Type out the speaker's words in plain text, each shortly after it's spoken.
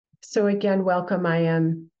So again, welcome. I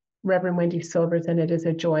am Reverend Wendy Silvers, and it is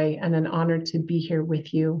a joy and an honor to be here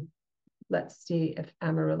with you. Let's see if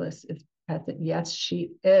Amaryllis is present. Yes,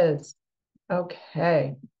 she is.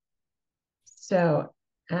 Okay. So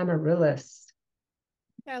Amaryllis.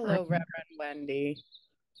 Hello, Reverend Wendy.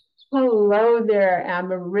 Hello there,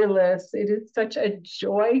 Amaryllis. It is such a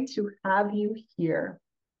joy to have you here.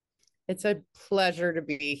 It's a pleasure to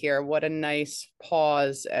be here. What a nice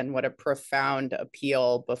pause and what a profound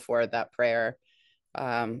appeal before that prayer.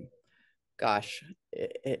 Um, gosh,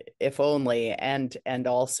 if only. And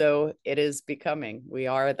also, it is becoming. We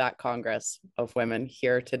are that Congress of women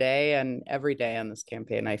here today and every day on this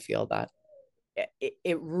campaign. I feel that.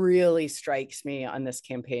 It really strikes me on this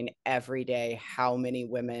campaign every day how many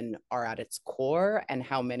women are at its core and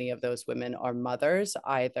how many of those women are mothers,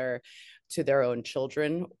 either to their own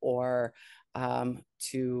children or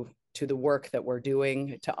to the work that we're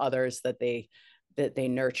doing to others that they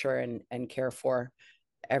nurture and care for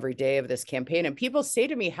every day of this campaign. And people say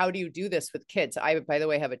to me, how do you do this with kids? I, by the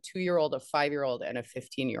way, have a 2-year-old, a 5-year-old, and a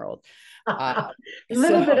 15-year-old. A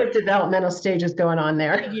little bit So of developmental stages going on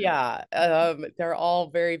there. yeah, they're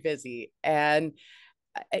all very busy. And,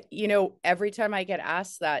 every time I get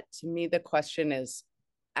asked that, to me, the question is,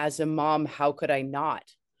 as a mom, how could I not?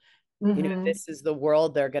 Mm-hmm. This is the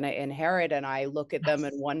world they're going to inherit. And I look at them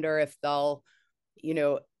and Yes. wonder if they'll,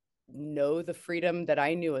 you know the freedom that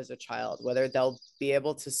I knew as a child, whether they'll be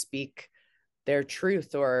able to speak their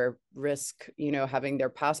truth or risk, having their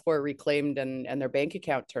passport reclaimed and their bank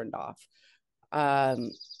account turned off.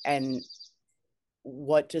 And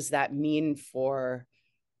what does that mean for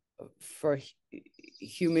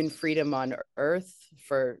human freedom on Earth,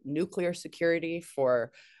 for nuclear security,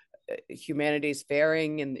 for humanity's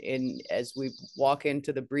faring in as we walk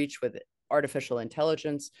into the breach with artificial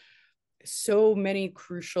intelligence? So many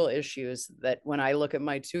crucial issues that when I look at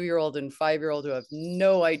my 2-year-old and 5-year-old who have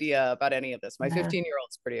no idea about any of this, my Yeah.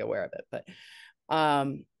 15-year-old's pretty aware of it, but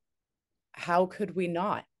how could we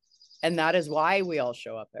not? And that is why we all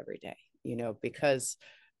show up every day, because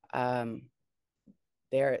um,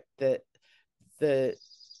 they're the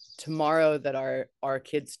tomorrow that our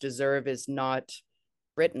kids deserve is not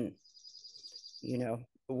written.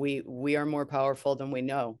 We are more powerful than we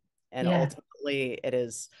know, and Yeah. ultimately it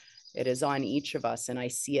is on each of us. And I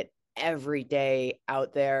see it every day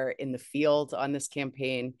out there in the field on this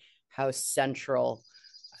campaign, how central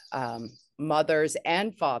mothers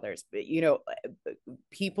and fathers, but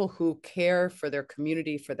people who care for their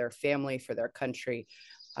community, for their family, for their country.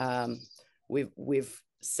 We've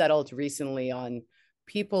settled recently on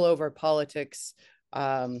people over politics,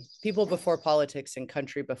 people before politics, and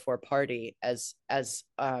country before party as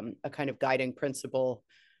a kind of guiding principle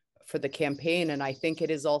for the campaign. And I think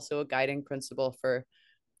it is also a guiding principle for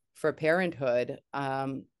parenthood. I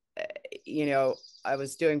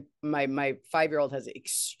was doing my 5-year-old has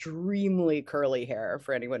extremely curly hair.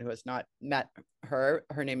 For anyone who has not met her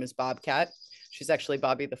name is Bobcat. She's actually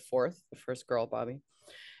Bobby the fourth, the first girl Bobby,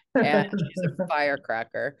 and she's a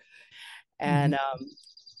firecracker. And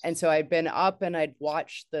so I'd been up and I'd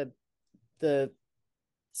watched the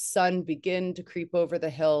sun begin to creep over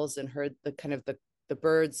the hills and heard the kind of the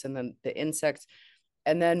birds and then the insects.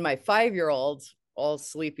 And then my 5-year-old, all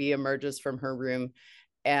sleepy, emerges from her room,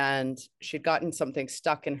 and she'd gotten something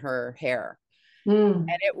stuck in her hair. Mm.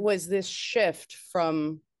 And it was this shift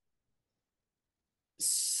from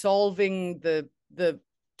solving the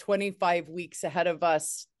 25 weeks ahead of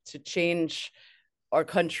us to change our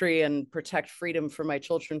country and protect freedom for my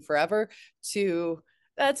children forever, to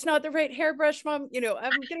that's not the right hairbrush, mom, I'm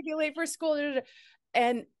gonna be late for school.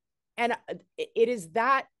 and and it is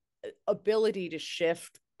that ability to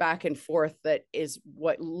shift back and forth that is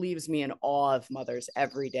what leaves me in awe of mothers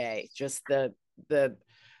every day. Just the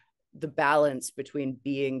balance between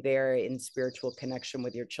being there in spiritual connection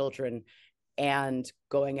with your children and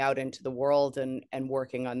going out into the world and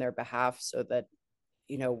working on their behalf so that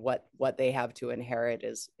what they have to inherit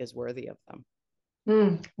is worthy of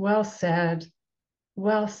them. Well said.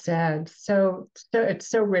 Well said. So it's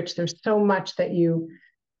so rich. There's so much that you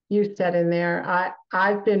said in there.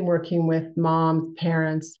 I've been working with moms,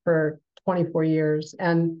 parents for 24 years,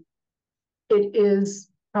 and it is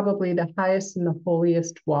probably the highest and the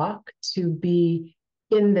holiest walk to be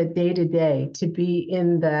in the day to day, to be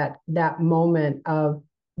in that moment of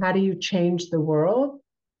how do you change the world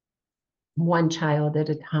one child at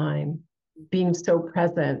a time, being so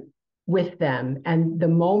present with them, and the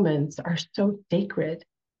moments are so sacred.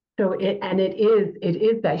 So it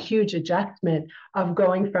is that huge adjustment of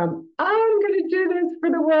going from I'm going to do this for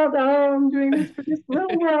the world, oh, I'm doing this for this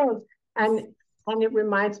little world, and it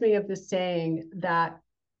reminds me of the saying that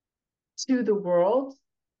to the world,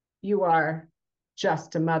 you are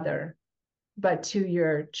just a mother, but to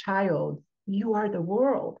your child, you are the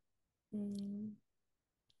world.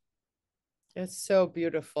 It's so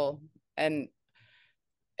beautiful. And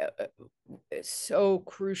it's so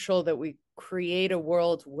crucial that we create a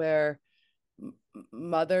world where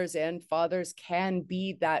mothers and fathers can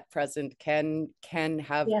be that present, can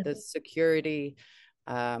have Yes. the security,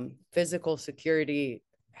 physical security,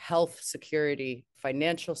 health security,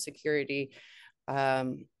 financial security,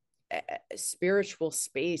 spiritual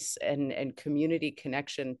space and community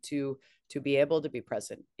connection to be able to be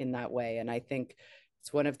present in that way. And I think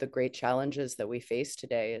it's one of the great challenges that we face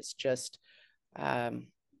today is just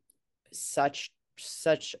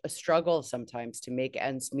such a struggle sometimes to make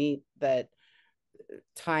ends meet, that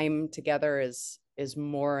time together is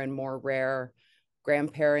more and more rare.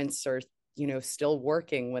 Grandparents are still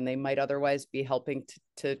working when they might otherwise be helping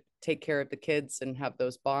to take care of the kids and have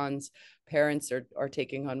those bonds. Parents are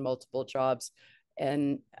taking on multiple jobs,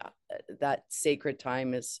 and that sacred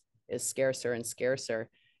time is scarcer and scarcer.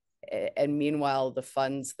 And meanwhile, the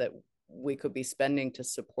funds that we could be spending to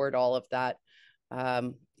support all of that,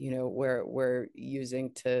 we're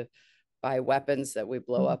using to buy weapons that we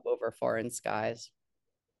blow up over foreign skies.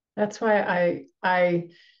 That's why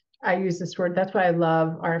I use this word. That's why I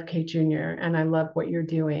love RFK Jr. and I love what you're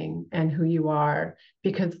doing and who you are,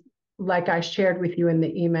 because like I shared with you in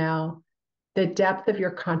the email, the depth of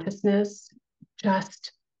your consciousness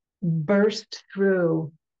just burst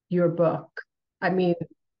through your book. I mean,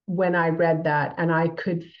 when I read that, and I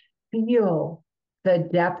could feel the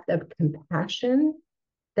depth of compassion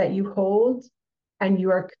that you hold and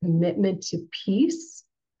your commitment to peace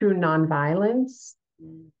through nonviolence.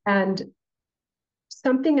 And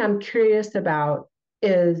something I'm curious about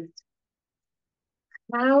is,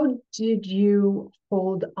 how did you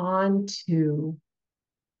hold on to,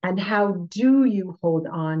 and how do you hold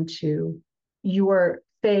on to your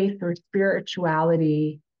faith or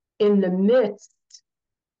spirituality in the midst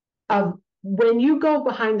of when you go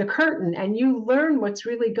behind the curtain and you learn what's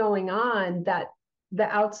really going on that the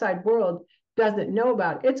outside world doesn't know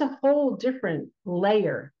about? It's a whole different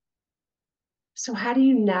layer. So how do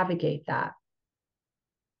you navigate that?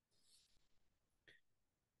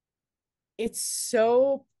 It's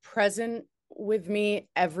so present with me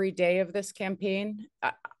every day of this campaign.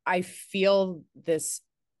 I feel this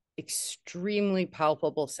extremely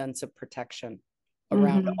palpable sense of protection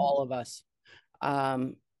around all of us,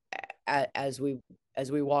 as we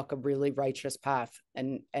walk a really righteous path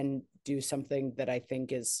and do something that I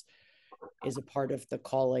think is a part of the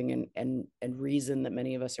calling and reason that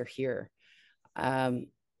many of us are here. And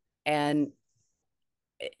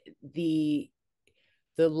the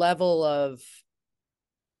level of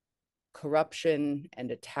corruption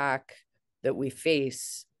and attack that we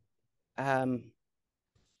face, in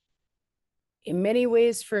many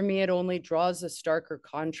ways, for me, it only draws a starker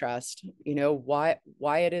contrast,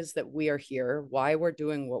 why it is that we are here, why we're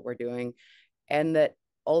doing what we're doing, and that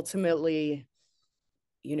ultimately,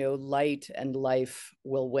 light and life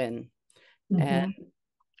will win. And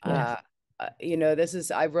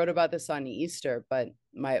Yes. I wrote about this on Easter, but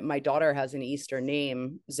my daughter has an Easter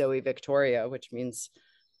name, Zoe Victoria, which means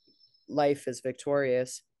life is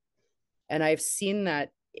victorious. And I've seen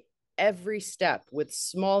that every step, with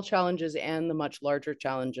small challenges and the much larger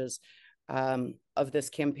challenges of this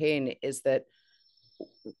campaign, is that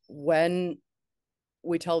when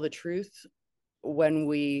we tell the truth, when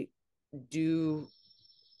we do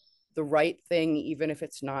the right thing, even if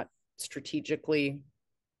it's not strategically,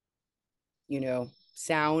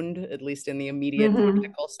 sound, at least in the immediate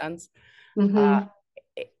practical sense,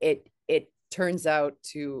 it turns out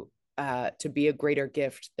to be a greater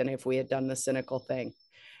gift than if we had done the cynical thing.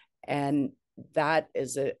 And that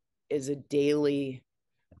is a daily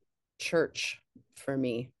church for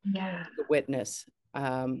me, to witness.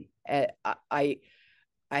 I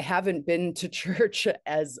haven't been to church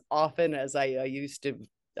as often as I used to.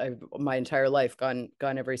 I've my entire life gone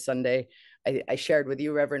every Sunday. I shared with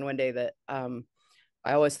you, Reverend, one day that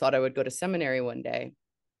I always thought I would go to seminary one day,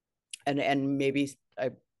 and maybe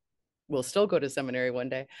I will still go to seminary one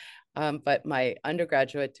day. But my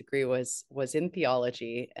undergraduate degree was in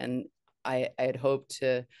theology, and I had hoped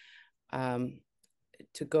to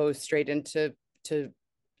go straight into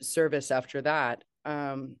service after that.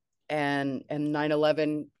 And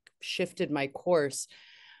 9/11 shifted my course.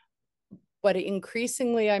 But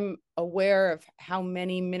increasingly, I'm aware of how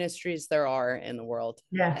many ministries there are in the world.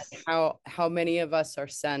 Yes. And how many of us are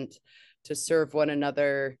sent to serve one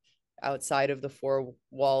another outside of the four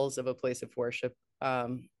walls of a place of worship.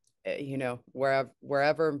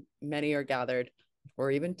 Wherever many are gathered,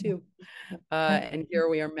 or even two. And here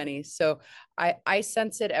we are many. So I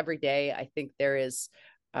sense it every day. I think there has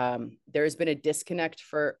been a disconnect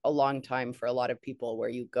for a long time for a lot of people where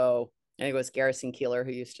you go, I think it was Garrison Keillor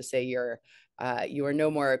who used to say you are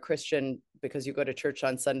no more a Christian because you go to church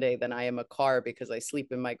on Sunday than I am a car because I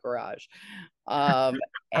sleep in my garage.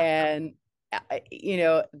 And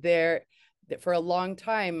there for a long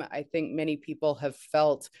time, I think many people have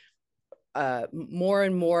felt more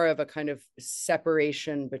and more of a kind of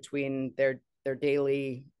separation between their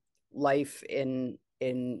daily life in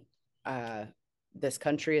this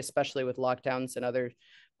country, especially with lockdowns and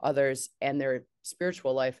others, and their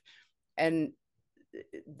spiritual life. And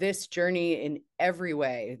this journey in every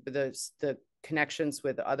way, the connections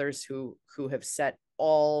with others who have set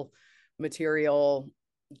all material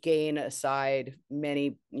gain aside,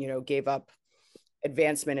 many gave up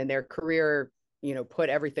advancement in their career, put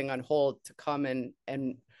everything on hold to come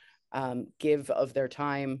and give of their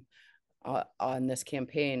time on this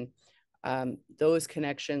campaign. Those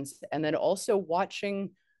connections, and then also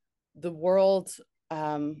watching the world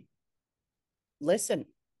listen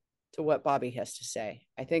to what Bobby has to say.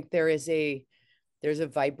 I think there's a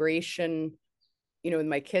vibration, with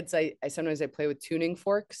my kids, I sometimes I play with tuning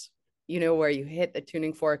forks, where you hit the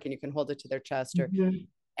tuning fork and you can hold it to their chest,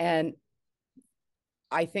 and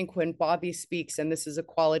I think when Bobby speaks, and this is a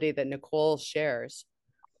quality that Nicole shares,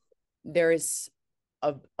 there is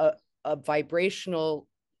a vibrational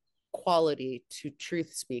quality to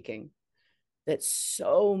truth speaking that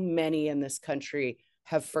so many in this country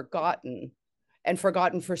have forgotten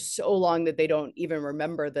for so long that they don't even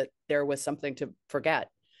remember that there was something to forget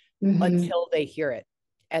until they hear it.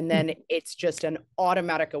 And then it's just an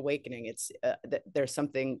automatic awakening. It's there's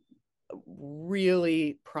something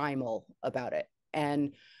really primal about it.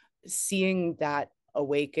 And seeing that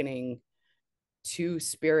awakening to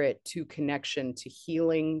spirit, to connection, to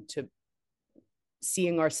healing, to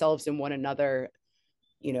seeing ourselves in one another,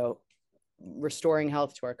 restoring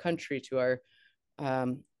health to our country, to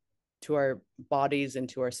our bodies and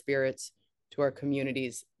to our spirits, to our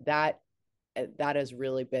communities, that has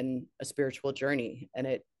really been a spiritual journey. And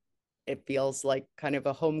it feels like kind of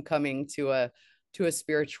a homecoming to a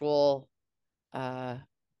spiritual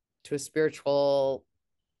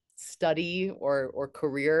study or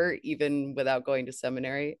career, even without going to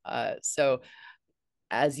seminary. So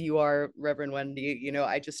as you are, Reverend Wendy,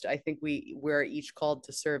 I think we're each called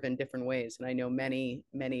to serve in different ways. And I know many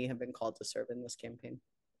have been called to serve in this campaign.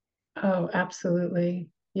 Oh, absolutely.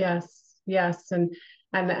 Yes. Yes. And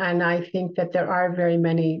I think that there are very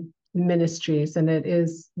many ministries, and it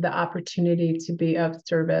is the opportunity to be of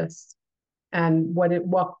service, and what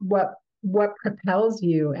propels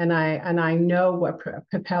you. And I know what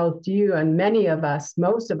propels you and many of us,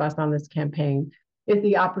 most of us on this campaign, is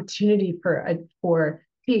the opportunity for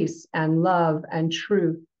peace and love and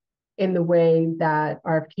truth in the way that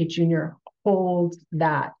RFK Jr. holds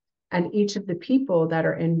that. And each of the people that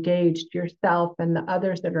are engaged, yourself and the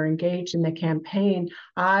others that are engaged in the campaign,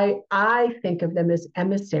 I think of them as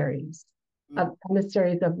emissaries,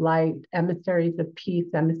 emissaries of light, emissaries of peace,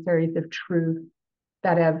 emissaries of truth,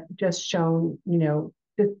 that have just shown,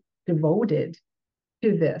 just devoted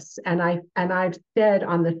to this. And I've said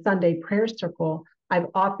on the Sunday prayer circle, I've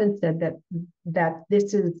often said that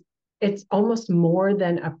it's almost more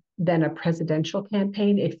than a presidential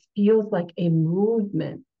campaign. It feels like a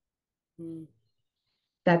movement.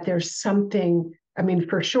 That there's something, I mean,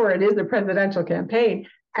 for sure it is a presidential campaign,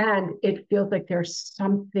 and it feels like there's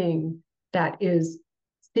something that is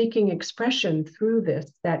seeking expression through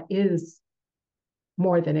this that is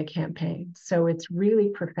more than a campaign. So it's really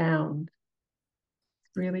profound.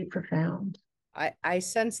 It's really profound. I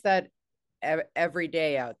sense that every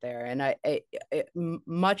day out there, and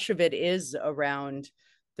much of it is around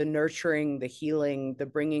the nurturing, the healing, the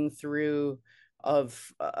bringing through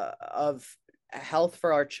of health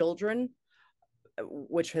for our children,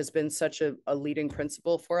 which has been such a leading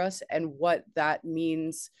principle for us, and what that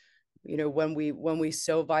means. When we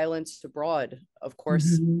sow violence abroad, of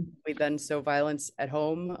course, we then sow violence at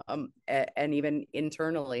home, and even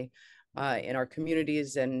internally in our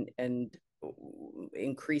communities, and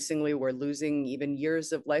increasingly we're losing even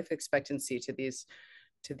years of life expectancy to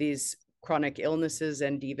these chronic illnesses,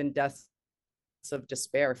 and even deaths of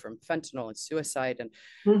despair from fentanyl and suicide, and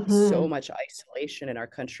so much isolation in our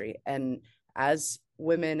country. And as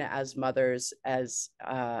women, as mothers, as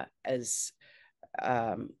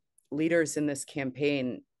leaders in this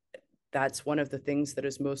campaign, that's one of the things that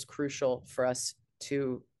is most crucial for us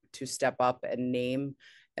to step up and name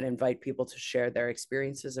and invite people to share their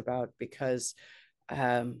experiences about, because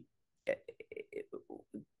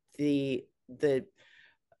the the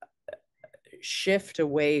shift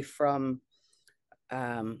away from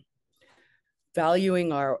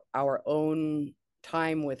valuing our own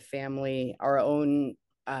time with family, our own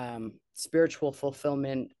spiritual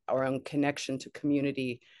fulfillment, our own connection to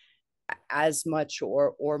community as much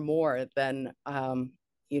or more than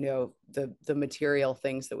the material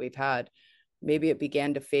things that we've had. Maybe it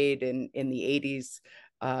began to fade in the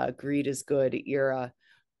 80s, greed is good era,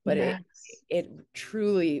 but Yes. it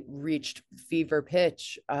truly reached fever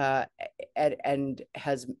pitch, and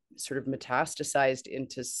has sort of metastasized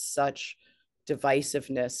into such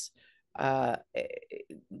divisiveness, that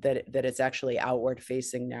it's actually outward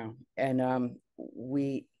facing now. And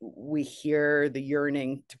we hear the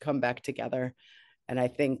yearning to come back together. And I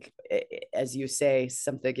think, as you say,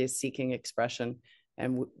 something is seeking expression,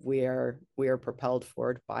 and we are propelled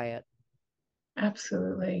forward by it.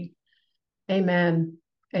 Absolutely. Amen.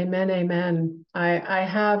 Amen. Amen.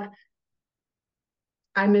 I'm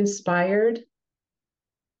inspired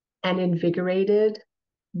and invigorated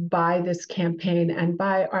by this campaign and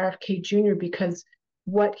by RFK Jr. because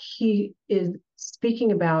what he is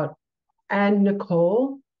speaking about, and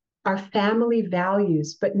Nicole, are family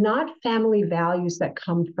values, but not family values that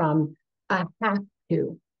come from I have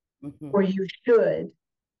to or you should,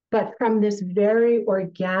 but from this very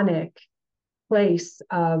organic place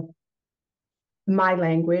of my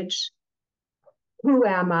language. Who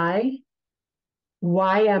am I?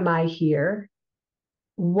 Why am I here?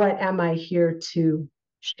 What am I here to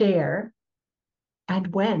share?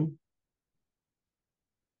 And when?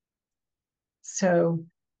 So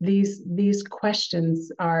these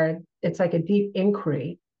questions are, it's like a deep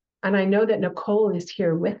inquiry. And I know that Nicole is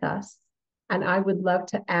here with us, and I would love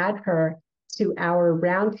to add her to our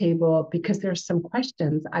roundtable because there's some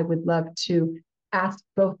questions I would love to ask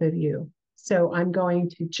both of you. So I'm going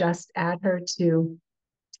to just add her to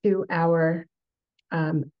our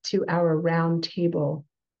roundtable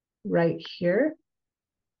right here.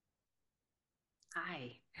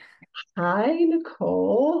 Hi. Hi,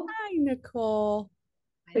 Nicole. Hi, Nicole.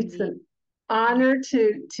 It's an honor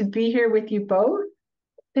to be here with you both.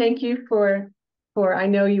 Thank you for I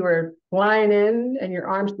know you were flying in and your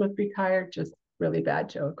arms must be tired. Just really bad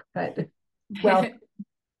joke, but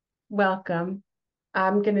welcome.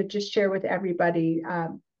 I'm going to just share with everybody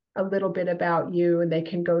a little bit about you, and they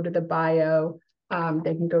can go to the bio.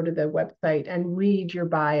 They can go to the website and read your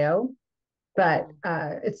bio. But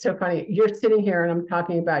it's so funny. You're sitting here and I'm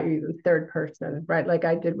talking about you in third person, right? Like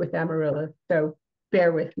I did with Amaryllis. So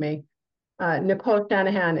bear with me. Nicole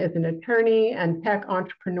Shanahan is an attorney and tech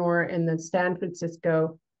entrepreneur in the San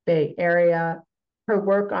Francisco Bay Area. Her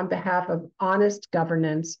work on behalf of honest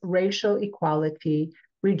governance, racial equality,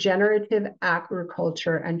 regenerative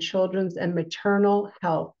agriculture, and children's and maternal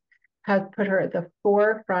health has put her at the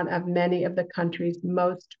forefront of many of the country's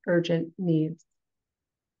most urgent needs.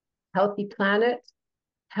 Healthy planet,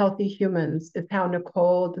 healthy humans is how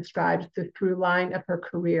Nicole describes the through line of her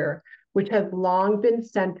career, which has long been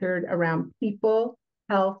centered around people,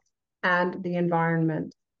 health, and the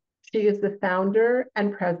environment. She is the founder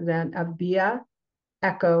and president of Bia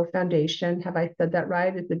Echo Foundation. Have I said that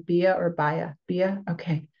right? Is it Bia or Bia? Bia?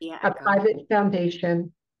 Okay. Yeah, a private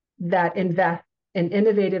foundation that invests in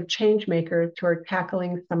innovative change makers who are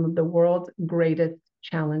tackling some of the world's greatest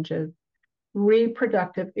challenges: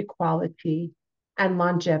 reproductive equality and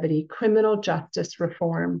longevity, criminal justice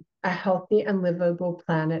reform, a healthy and livable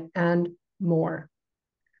planet, and more.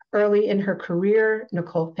 Early in her career,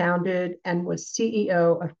 Nicole founded and was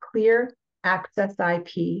CEO of Clear Access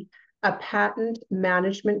IP, a patent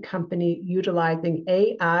management company utilizing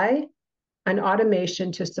AI and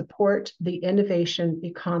automation to support the innovation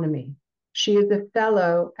economy. She is a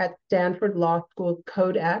fellow at Stanford Law School's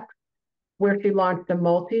Codex, where she launched a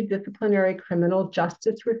multidisciplinary criminal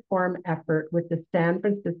justice reform effort with the San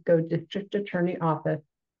Francisco District Attorney Office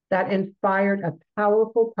that inspired a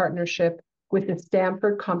powerful partnership with the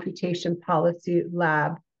Stanford Computation Policy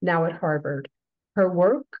Lab, now at Harvard. Her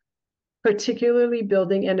work, particularly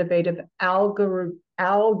building innovative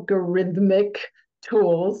algorithmic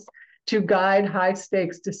tools to guide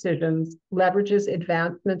high-stakes decisions, leverages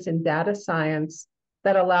advancements in data science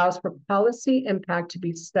that allows for policy impact to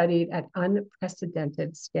be studied at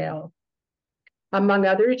unprecedented scale. Among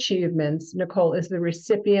other achievements, Nicole is the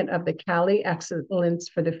recipient of the Cali Excellence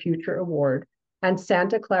for the Future Award and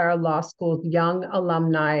Santa Clara Law School's Young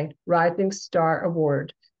Alumni Rising Star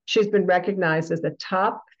Award. She's been recognized as a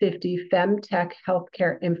top 50 femtech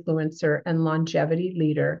healthcare influencer and longevity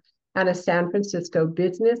leader, and a San Francisco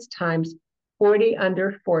Business Times 40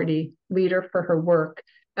 Under 40 leader for her work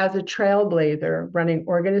as a trailblazer running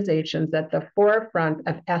organizations at the forefront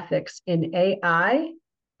of ethics in AI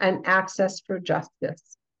and access for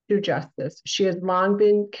justice. Through justice. She has long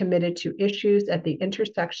been committed to issues at the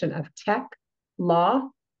intersection of tech, law,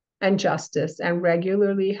 and justice, and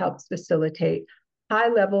regularly helps facilitate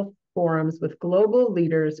high-level forums with global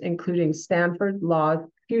leaders, including Stanford Law's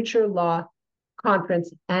Future Law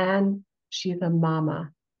Conference, and she's a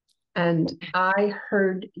mama. And I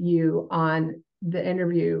heard you on the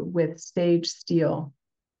interview with Sage Steele.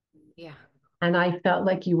 Yeah. And I felt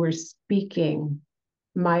like you were speaking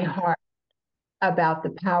my heart about the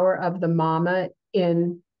power of the mama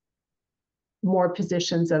in more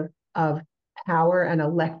positions of power and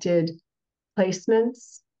elected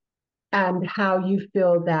placements, and how you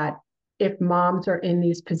feel that if moms are in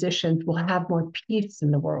these positions, we'll have more peace in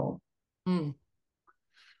the world. Mm.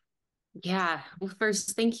 Yeah. Well,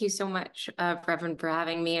 first, thank you so much, Reverend, for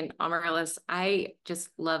having me. And Amaryllis, I just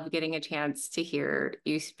love getting a chance to hear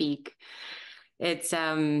you speak. It's,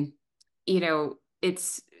 you know,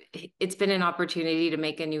 it's been an opportunity to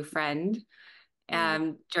make a new friend,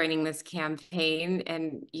 joining this campaign.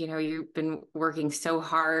 And, you know, you've been working so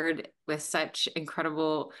hard with such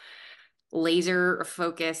incredible laser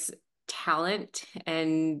focus, talent,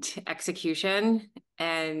 and execution.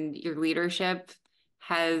 And your leadership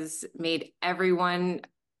has made everyone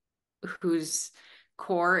who's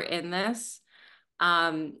core in this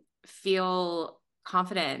feel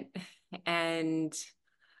confident and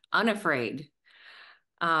unafraid.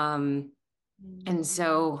 And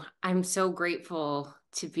so I'm so grateful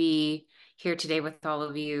to be here today with all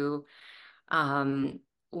of you.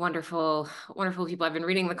 Wonderful, wonderful people. I've been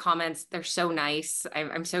reading the comments. They're so nice.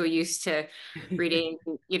 I'm so used to reading,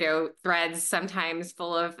 you know, threads sometimes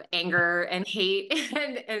full of anger and hate,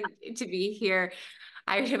 and to be here,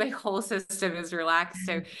 my whole system is relaxed.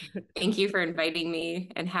 So thank you for inviting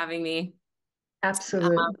me and having me.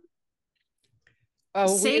 Absolutely.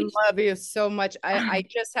 Oh, we Sage. love you so much. I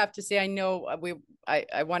just have to say, I know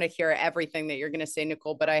I want to hear everything that you're going to say,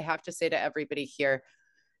 Nicole, but I have to say to everybody here,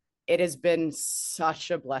 it has been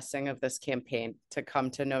such a blessing of this campaign to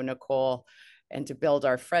come to know Nicole and to build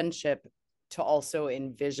our friendship, to also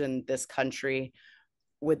envision this country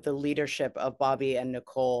with the leadership of Bobby and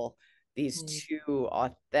Nicole, these two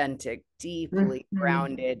authentic, deeply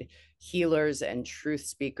grounded healers and truth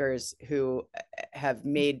speakers who have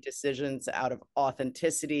made decisions out of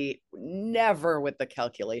authenticity, never with the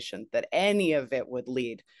calculation that any of it would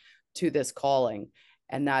lead to this calling.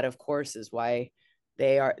 And that, of course, is why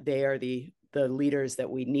they are the leaders that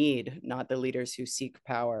we need, not the leaders who seek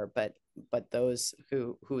power, but those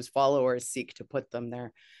whose followers seek to put them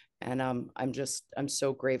there. And I'm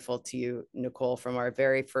so grateful to you, Nicole, from our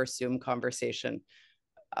very first Zoom conversation.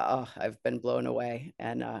 I've been blown away,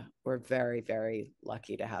 and we're very, very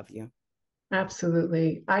lucky to have you.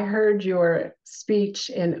 Absolutely. I heard your speech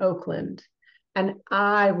in Oakland, and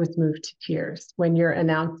I was moved to tears when your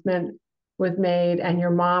announcement was made, and your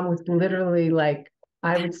mom was literally like,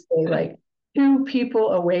 I would say, like 2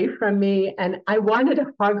 people away from me, and I wanted to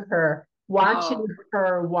hug her, watching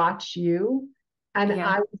her watch you. And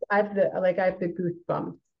Yeah. I have the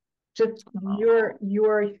goosebumps. Just your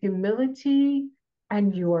humility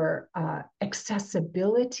and your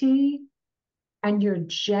accessibility and you're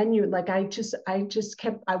genuine. Like I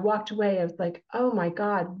walked away. I was like, oh my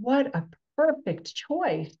God, what a perfect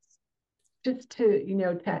choice just to,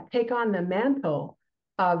 to take on the mantle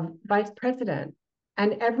of vice president.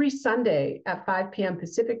 And every Sunday at 5 p.m.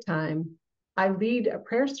 Pacific time, I lead a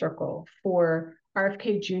prayer circle for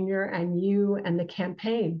RFK Jr. and you and the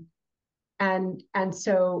campaign. And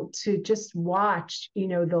so to just watch,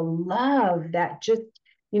 the love that just,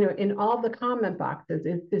 in all the comment boxes,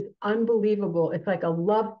 is this unbelievable. It's like a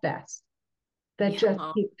love fest that just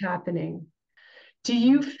keeps happening. Do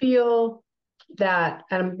you feel that,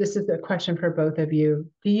 and this is a question for both of you,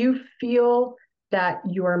 do you feel that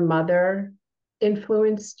your mother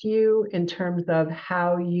influenced you in terms of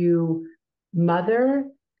how you mother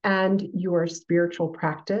and your spiritual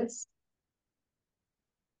practice?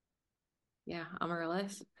 Yeah,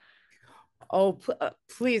 Amaryllis. Oh,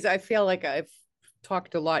 please. I feel like I've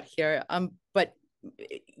talked a lot here. But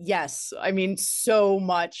yes, I mean, so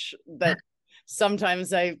much that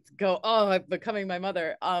sometimes I go, oh, I'm becoming my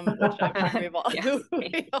mother, which I'm sure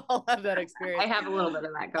we all have that experience. I have a little bit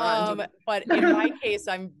of that going on. But in my case,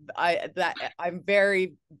 I'm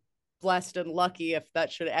very blessed and lucky if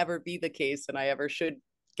that should ever be the case, and I ever should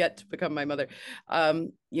get to become my mother.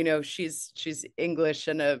 She's English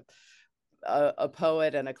and a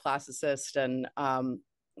poet and a classicist, and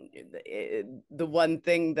the one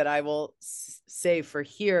thing that I will say for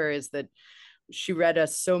here is that she read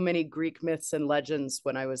us so many Greek myths and legends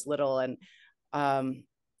when I was little. And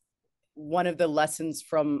one of the lessons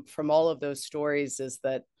from all of those stories is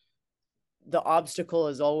that the obstacle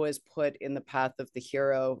is always put in the path of the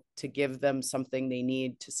hero to give them something they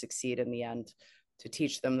need to succeed in the end, to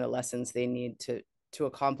teach them the lessons they need to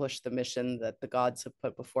accomplish the mission that the gods have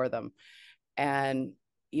put before them. And,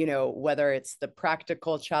 you know, whether it's the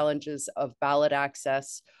practical challenges of ballot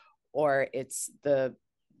access, or it's the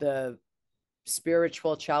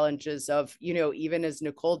spiritual challenges of, you know, even as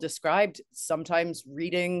Nicole described, sometimes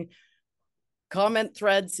reading comment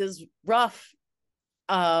threads is rough.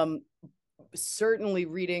 Certainly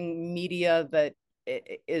reading media that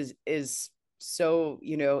is so,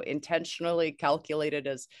 you know, intentionally calculated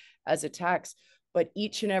as attacks. But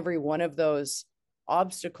each and every one of those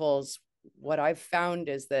obstacles, what I've found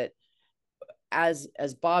is that as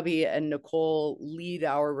Bobby and Nicole lead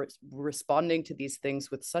our responding to these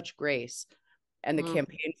things with such grace, and the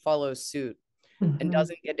campaign follows suit and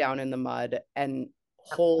doesn't get down in the mud and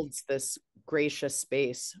holds this gracious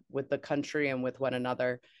space with the country and with one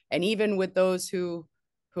another, and even with those who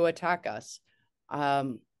attack us.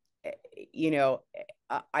 You know,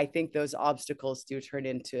 I think those obstacles do turn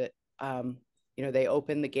into, you know, they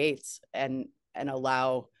open the gates and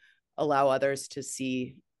allow others to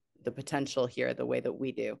see the potential here the way that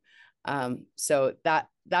we do. So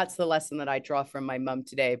that's the lesson that I draw from my mom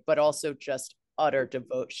today, but also just utter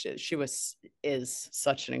devotion. She is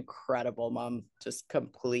such an incredible mom, just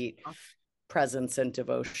complete presence and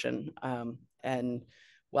devotion. And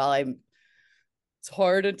while it's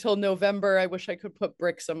hard until November, I wish I could put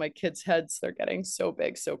bricks on my kids' heads. They're getting so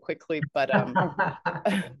big so quickly, but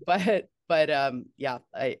yeah,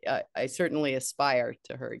 I certainly aspire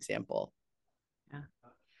to her example. Yeah.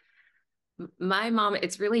 My mom,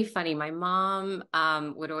 it's really funny. My mom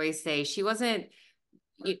would always say she wasn't,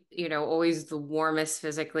 you know, always the warmest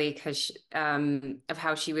physically because of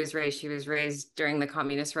how she was raised. She was raised during the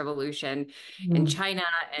Communist Revolution in China.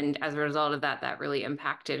 And as a result of that, that really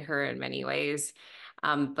impacted her in many ways.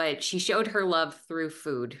 But she showed her love through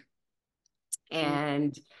food.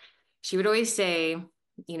 And she would always say,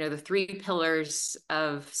 you know, the three pillars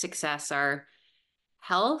of success are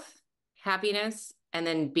health, happiness, and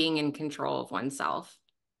then being in control of oneself.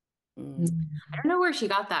 I don't know where she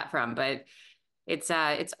got that from, but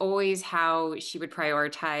it's always how she would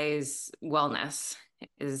prioritize wellness.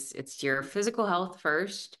 It's your physical health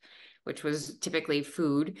first, which was typically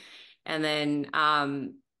food, and then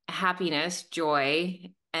happiness,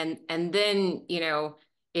 joy, and then, you know,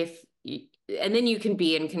 and then you can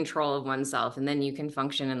be in control of oneself, and then you can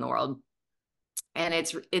function in the world. And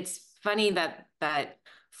it's funny that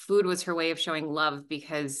food was her way of showing love,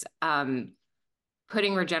 because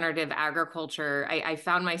putting regenerative agriculture, I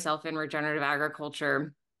found myself in regenerative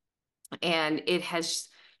agriculture, and it has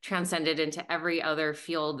transcended into every other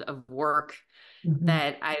field of work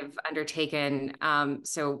that I've undertaken.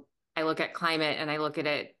 So I look at climate, and I look at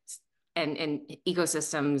it and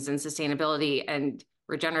ecosystems and sustainability, and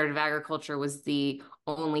regenerative agriculture was the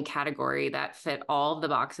only category that fit all of the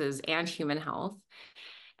boxes, and human health.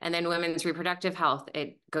 And then women's reproductive health,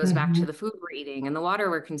 it goes back to the food we're eating and the water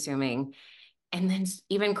we're consuming. And then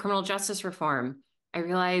even criminal justice reform, I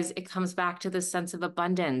realize it comes back to this sense of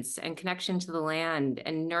abundance and connection to the land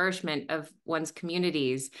and nourishment of one's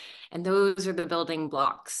communities. And those are the building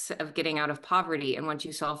blocks of getting out of poverty. And once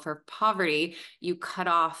you solve for poverty, you cut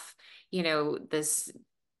off, you know, this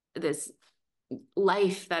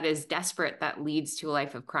life that is desperate, that leads to a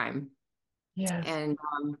life of crime. Yes. And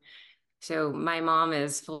so my mom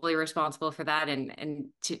is fully responsible for that. And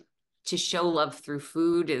to show love through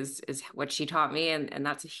food is what she taught me. And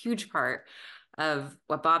that's a huge part of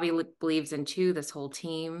what Bobby believes in too, this whole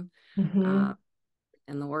team, and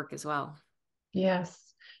the work as well.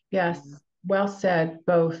 Yes. Yes. Well said,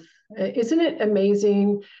 both. Isn't it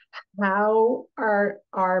amazing how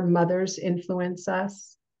our mothers influence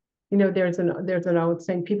us? You know, there's an old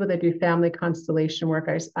saying, people that do family constellation work.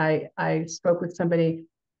 I spoke with somebody,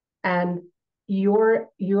 and your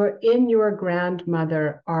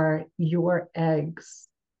grandmother are your eggs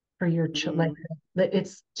for your children.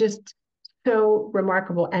 It's just so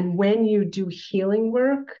remarkable. And when you do healing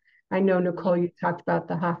work, I know, Nicole, you talked about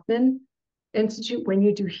the Hoffman Institute. When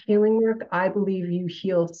you do healing work, I believe you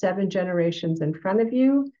heal 7 generations in front of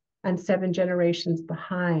you and 7 generations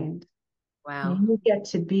behind. Wow. You get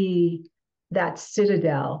to be that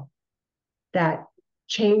citadel that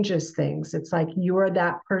changes things. It's like you're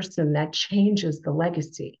that person that changes the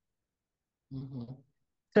legacy.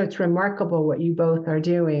 So it's remarkable what you both are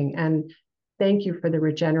doing. And thank you for the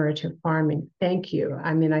regenerative farming. Thank you.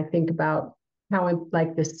 I mean, I think about how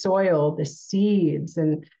like the soil, the seeds,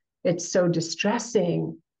 and it's so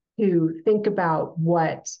distressing to think about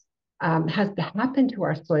what has happened to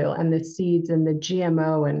our soil and the seeds and the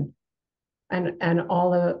GMO and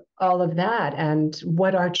all of that, and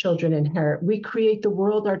what our children inherit. We create the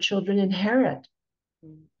world our children inherit.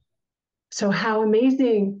 So how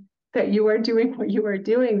amazing that you are doing what you are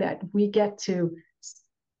doing, that we get to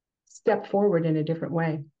step forward in a different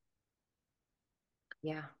way.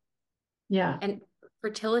 Yeah. Yeah. And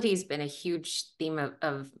fertility has been a huge theme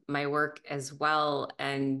of my work as well.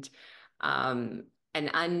 And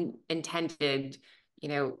unintended,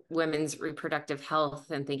 women's reproductive health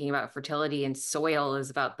and thinking about fertility, and soil is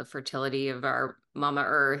about the fertility of our Mama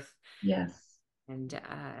Earth. Yes. And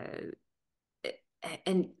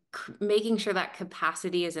making sure that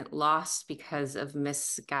capacity isn't lost because of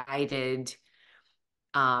misguided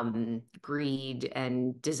greed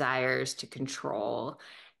and desires to control.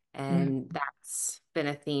 And that's been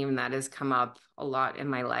a theme that has come up a lot in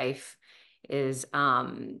my life, is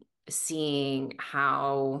seeing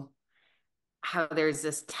how there's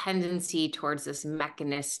this tendency towards this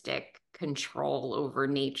mechanistic control over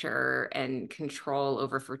nature and control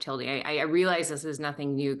over fertility. I realize this is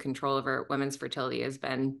nothing new. Control over women's fertility has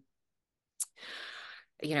been,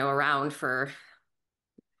 around for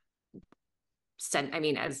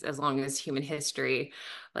as long as human history,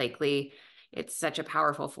 likely. It's such a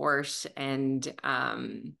powerful force. And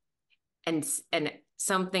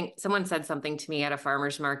someone said something to me at a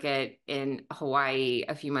farmer's market in Hawaii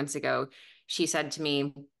a few months ago. She said to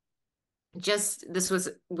me, this was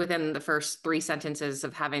within the first 3 sentences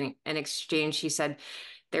of having an exchange. She said,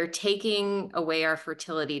 "They're taking away our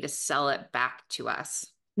fertility to sell it back to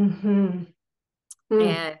us." Mm-hmm.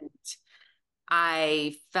 And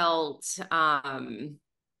I felt,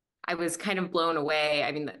 I was kind of blown away.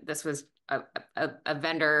 I mean, this was a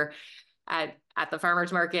vendor at the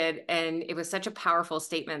farmer's market, and it was such a powerful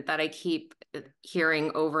statement that I keep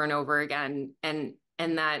hearing over and over again, and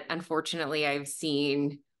that unfortunately I've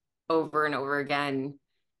seen over and over again,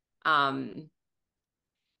 and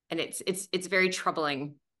it's very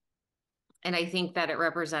troubling. And I think that it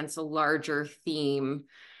represents a larger theme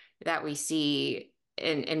that we see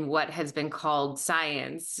in what has been called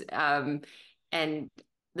science. And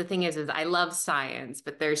the thing is I love science,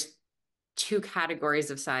 but there's 2 categories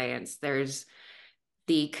of science. There's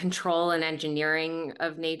the control and engineering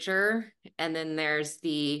of nature, and then there's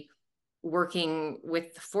the working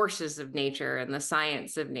with the forces of nature and the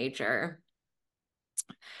science of nature.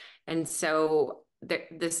 And so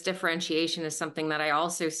this differentiation is something that I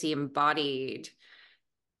also see embodied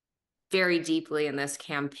very deeply in this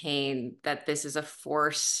campaign, that this is a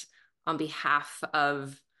force on behalf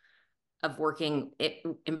of working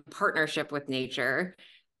in partnership with nature,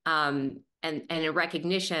 and a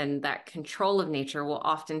recognition that control of nature will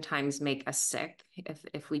oftentimes make us sick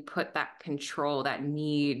if we put that control, that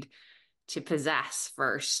need to possess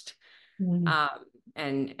first,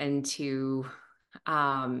 and to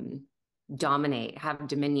dominate, have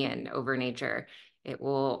dominion over nature. It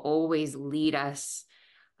will always lead us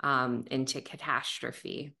into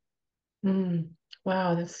catastrophe.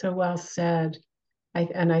 Wow, that's so well said.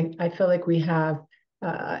 I feel like we have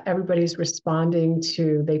everybody's responding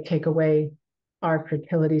to, they take away our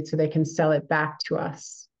fertility so they can sell it back to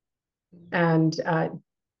us. And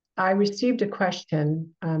I received a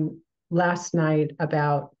question last night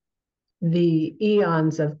about the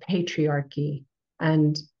eons of patriarchy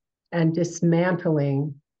and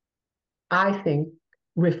dismantling, I think,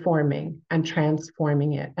 reforming and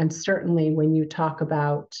transforming it. And certainly when you talk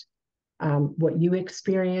about what you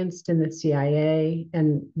experienced in the CIA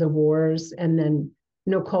and the wars, and then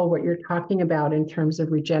Nicole, what you're talking about in terms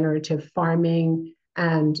of regenerative farming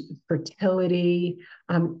and fertility,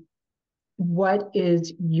 what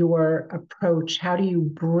is your approach? How do you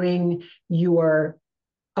bring your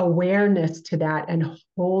awareness to that and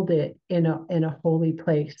hold it in a holy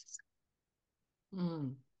place?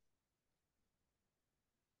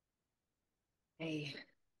 Hey,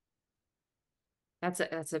 that's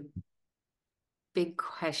a big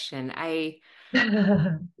question. Amaryllis,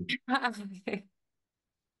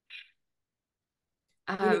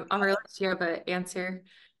 do you have an answer?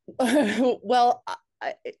 Well,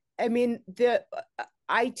 I mean,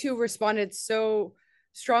 I too responded so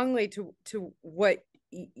strongly to what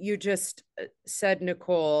you just said,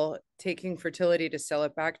 Nicole, taking fertility to sell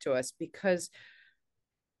it back to us, because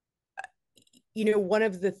one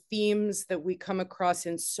of the themes that we come across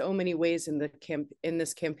in so many ways in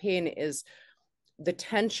this campaign is the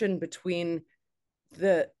tension between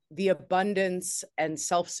the abundance and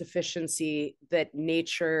self-sufficiency that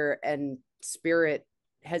nature and spirit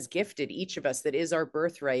has gifted each of us, that is our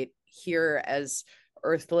birthright here as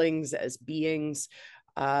earthlings, as beings,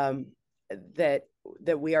 that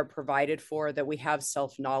we are provided for, that we have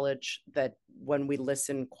self-knowledge, that when we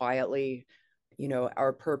listen quietly,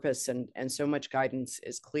 our purpose and so much guidance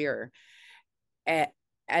is clear.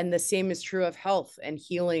 And the same is true of health and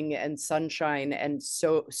healing and sunshine and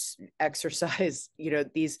so exercise,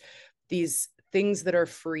 these things that are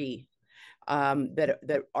free,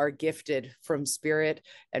 that are gifted from spirit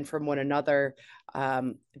and from one another,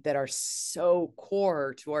 that are so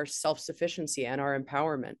core to our self-sufficiency and our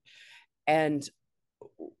empowerment. And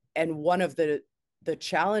one of the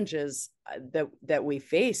challenges that we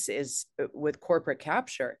face is with corporate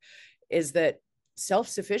capture, is that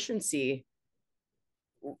self-sufficiency,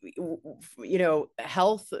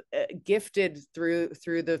 health, gifted through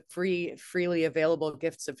the freely available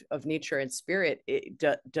gifts of nature and spirit,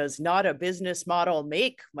 does not a business model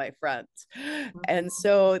make, my friends. And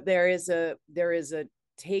so there is a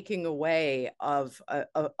taking away of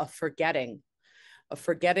a forgetting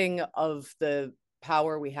of the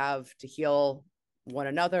power we have to heal one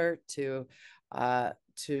another, to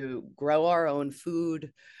grow our own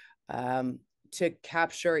food, to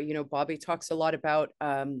capture, Bobby talks a lot about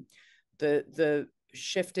the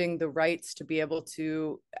shifting the rights to be able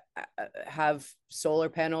to have solar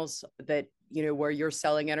panels that, where you're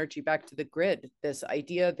selling energy back to the grid. This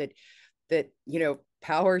idea that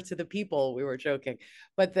power to the people, we were joking,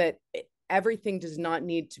 but that everything does not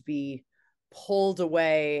need to be pulled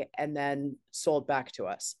away and then sold back to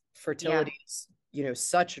us. Fertility is,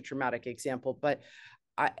 such a dramatic example, but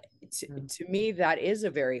to me, that is a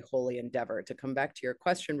very holy endeavor. To come back to your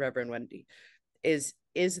question, Reverend Wendy, is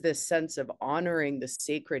this sense of honoring the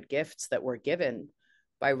sacred gifts that were given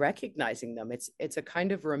by recognizing them. It's a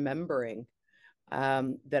kind of remembering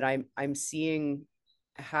that I'm seeing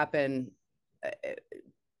happen.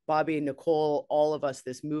 Bobby, Nicole, all of us,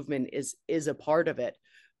 this movement is a part of it,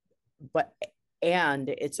 and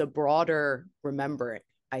it's a broader remembering,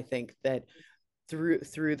 I think, that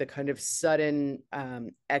through the kind of sudden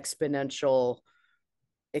exponential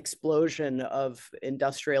explosion of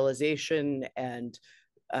industrialization and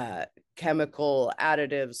chemical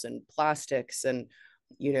additives and plastics, and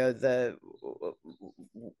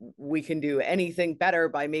we can do anything better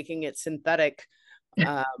by making it synthetic,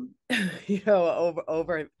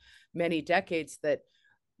 over many decades,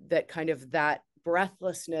 that kind of that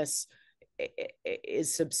breathlessness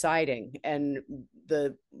is subsiding, and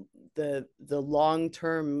the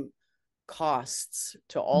long-term costs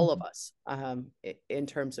to all of us, in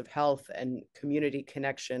terms of health and community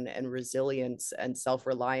connection and resilience and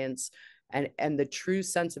self-reliance, and the true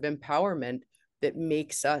sense of empowerment that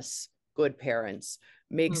makes us good parents,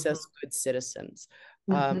 makes us good citizens.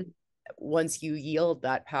 Once you yield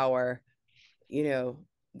that power,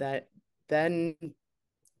 that then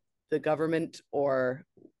the government or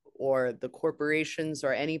the corporations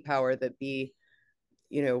or any power that be,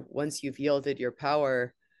 once you've yielded your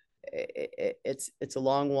power, it's a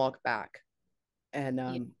long walk back.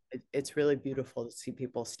 And it's really beautiful to see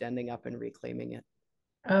people standing up and reclaiming it.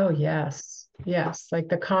 Oh, yes. Like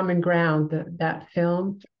the common ground, that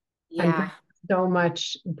film. Yeah. And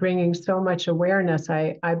bringing so much awareness.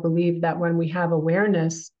 I believe that when we have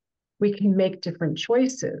awareness, we can make different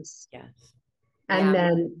choices. Yes. And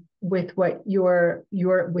then with what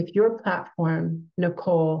with your platform,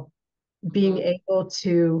 Nicole, being able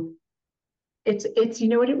to, it's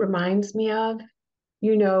what it reminds me of,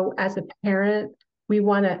 as a parent,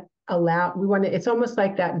 it's almost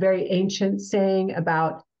like that very ancient saying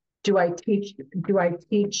about, do I teach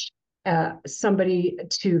somebody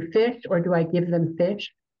to fish, or do I give them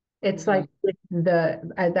fish? It's like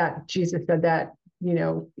that Jesus said that,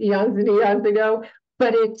 eons and eons ago,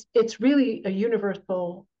 but it's really a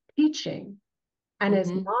universal teaching. And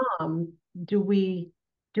as mom, do we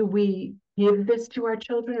give this to our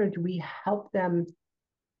children, or do we help them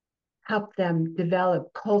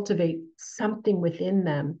develop, cultivate something within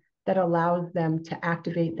them that allows them to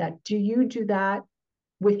activate that? Do you do that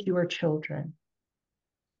with your children?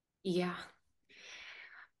 Yeah.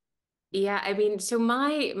 I mean, so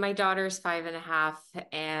my daughter's 5.5,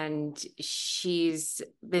 and she's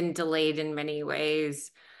been delayed in many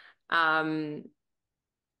ways. And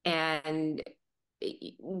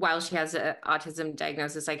while she has an autism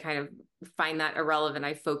diagnosis, I kind of find that irrelevant.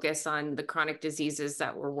 I focus on the chronic diseases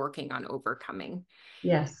that we're working on overcoming.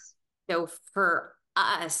 Yes. So for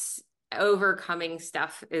us, overcoming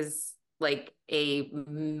stuff is like a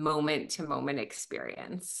moment to moment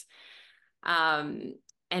experience. And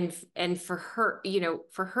for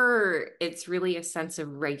her, it's really a sense of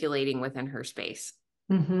regulating within her space.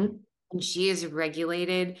 And she is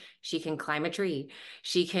regulated. She can climb a tree.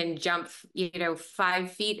 She can jump,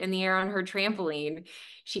 5 feet in the air on her trampoline.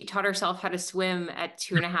 She taught herself how to swim at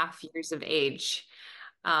 2.5 years of age.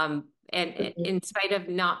 And in spite of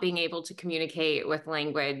not being able to communicate with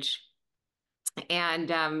language,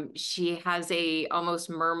 and she has a almost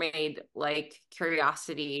mermaid like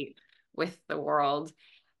curiosity with the world,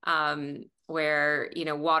 where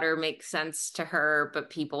water makes sense to her but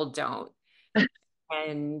people don't.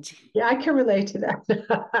 And Yeah, I can relate to that.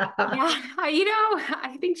 yeah,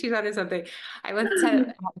 I think she's onto something. I once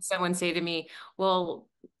had someone say to me, well,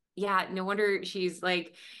 yeah, no wonder she's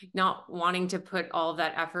like not wanting to put all of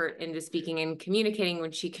that effort into speaking and communicating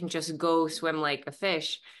when she can just go swim like a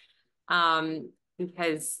fish.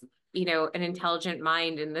 Because, an intelligent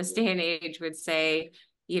mind in this day and age would say,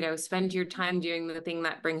 spend your time doing the thing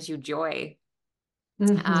that brings you joy.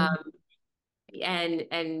 Mhm.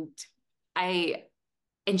 And I,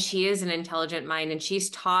 and she is an intelligent mind, and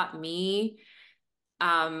she's taught me,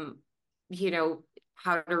 um,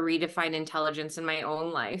 how to redefine intelligence in my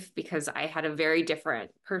own life, because I had a very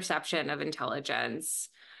different perception of intelligence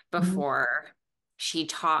Mhm. before. She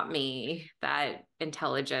taught me that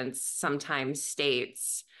intelligence sometimes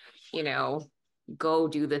states, you know, go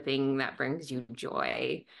do the thing that brings you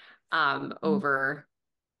joy, over,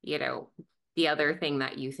 you know, the other thing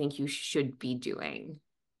that you think you should be doing.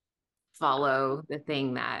 Follow the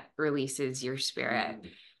thing that releases your spirit.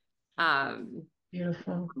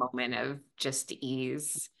 Beautiful. Moment of just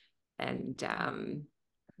ease, and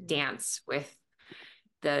dance with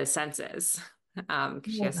the senses,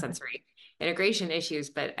 because she has Yeah. sensory integration issues,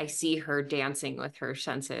 but I see her dancing with her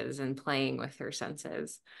senses and playing with her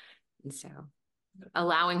senses. And so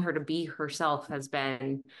allowing her to be herself has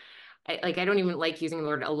been, I don't even like using the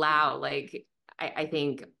word allow. Like, I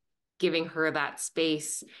think giving her that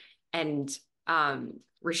space, and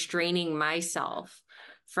restraining myself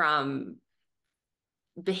from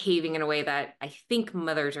behaving in a way that I think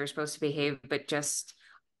mothers are supposed to behave, but just,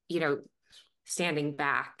 you know, standing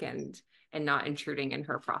back and not intruding in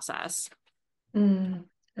her process.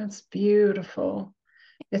 That's beautiful.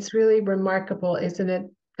 It's really remarkable, isn't it?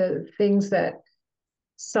 The things that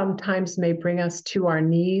sometimes may bring us to our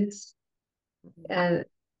knees and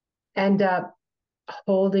end up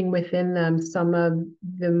holding within them some of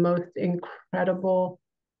the most incredible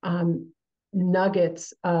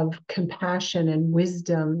nuggets of compassion and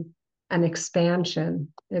wisdom and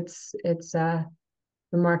expansion. It's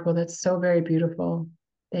remarkable. That's so very beautiful.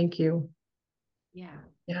 Thank you. Yeah.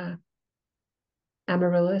 Yeah.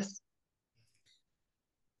 Amaryllis.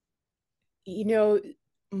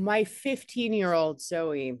 My 15-year-old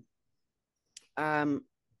Zoe,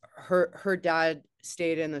 her dad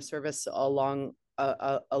stayed in the service a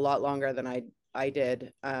lot longer than I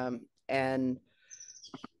did, and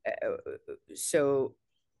so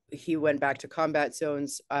he went back to combat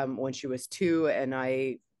zones when she was 2, and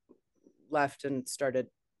I left and started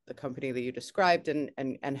the company that you described, and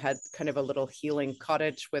had kind of a little healing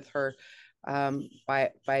cottage with her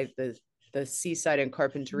by the seaside in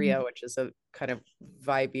Carpinteria, which is a kind of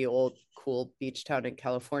vibey old cool beach town in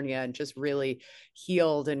California, and just really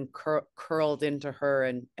healed and curled into her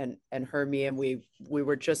and her, me, and we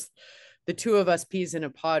were just the two of us, peas in a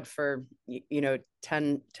pod, for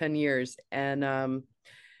 10 years. And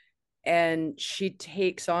she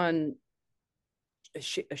takes on,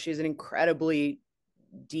 she's an incredibly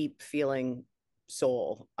deep feeling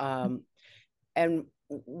soul, and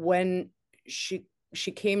when she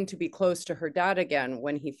came to be close to her dad again,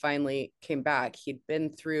 when he finally came back, he'd been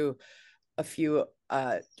through a few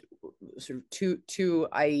sort of two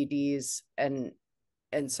IEDs and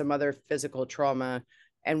some other physical trauma,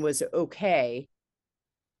 and was okay,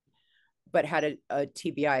 but had a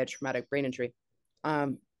TBI, a traumatic brain injury,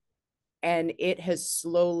 and it has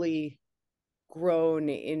slowly grown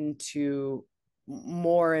into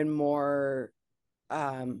more and more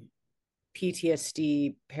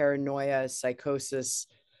PTSD, paranoia, psychosis,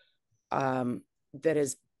 that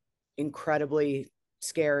is incredibly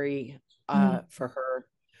scary for her.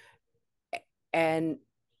 And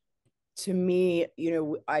to me,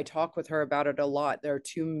 I talk with her about it a lot. There are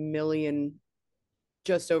 2 million,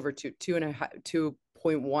 just over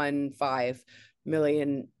 2.15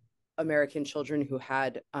 million American children who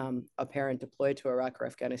had a parent deployed to Iraq or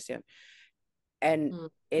Afghanistan. And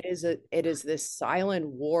it is this silent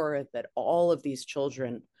war that all of these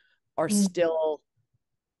children are still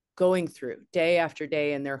going through day after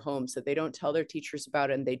day in their homes, that they don't tell their teachers about,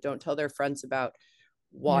 and they don't tell their friends about,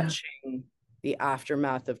 watching the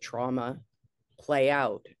aftermath of trauma play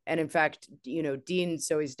out. And in fact, Dean,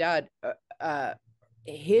 Zoe's dad,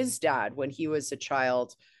 his dad, when he was a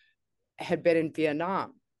child, had been in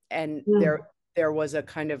Vietnam, and there was a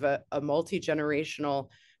kind of a multi-generational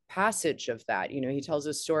passage of that. He tells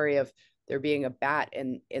a story of there being a bat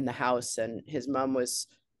in the house, and his mom was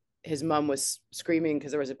screaming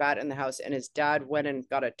because there was a bat in the house, and his dad went and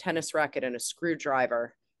got a tennis racket and a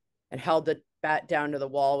screwdriver and held the bat down to the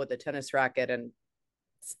wall with a tennis racket and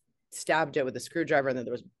stabbed it with a screwdriver, and then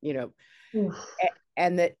there was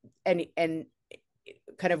and that and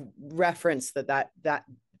kind of reference that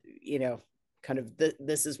kind of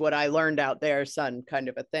this is what I learned out there, son, kind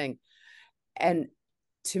of a thing. And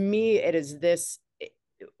to me, it is this: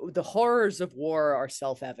 the horrors of war are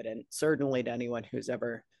self-evident, certainly to anyone who's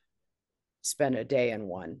ever spent a day in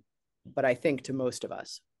one, but I think to most of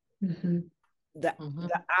us, the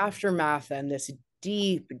aftermath and this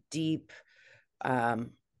deep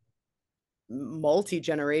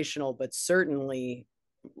multi-generational, but certainly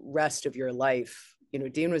rest of your life.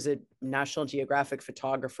 Dean was a National Geographic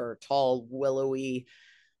photographer, tall, willowy,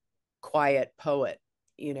 quiet poet,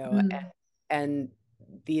 and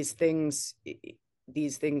these things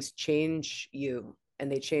change you,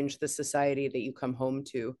 and they change the society that you come home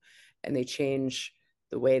to, and they change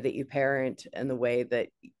the way that you parent, and the way that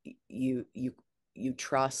you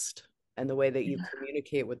trust, and the way that you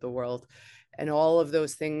communicate with the world, and all of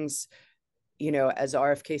those things. As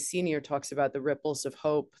RFK Sr. talks about, the ripples of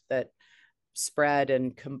hope that spread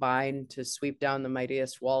and combine to sweep down the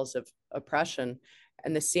mightiest walls of oppression.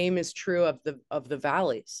 And the same is true of the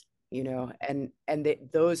valleys, and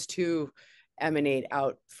those two emanate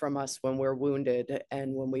out from us when we're wounded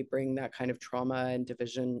and when we bring that kind of trauma and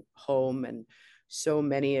division home. And so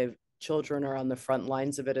many of children are on the front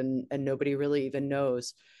lines of it, and nobody really even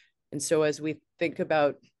knows. And so as we think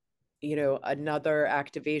about another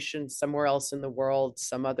activation somewhere else in the world,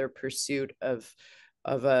 some other pursuit of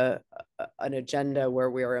an agenda where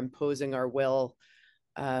we are imposing our will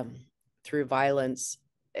through violence,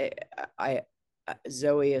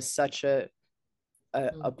 Zoe is such a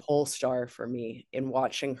pole star for me in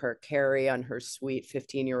watching her carry on her sweet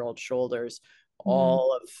 15-year-old shoulders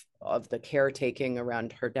all of the caretaking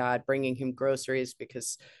around her dad, bringing him groceries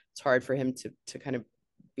because it's hard for him to kind of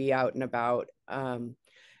be out and about,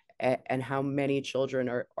 and how many children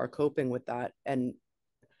are coping with that. And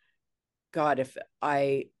God, if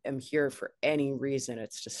I am here for any reason,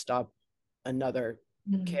 it's to stop another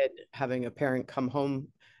kid having a parent come home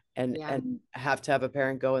and have to have a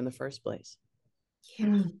parent go in the first place.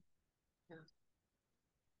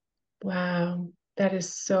 Wow, that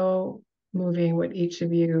is so moving what each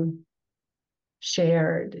of you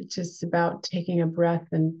shared. It's just about taking a breath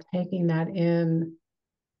and taking that in.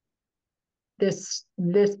 This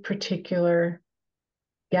particular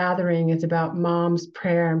gathering is about mom's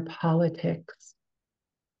prayer and politics,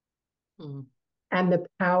 and the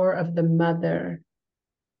power of the mother,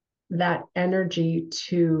 that energy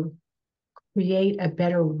to create a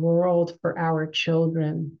better world for our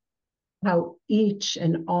children, how each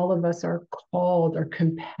and all of us are called or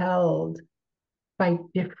compelled by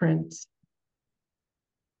different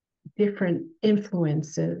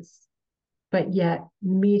influences, but yet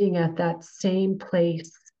meeting at that same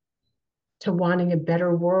place to wanting a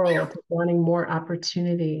better world, to wanting more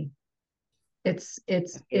opportunity. It's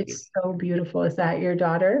so beautiful. Is that your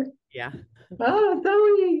daughter? Yeah. Oh,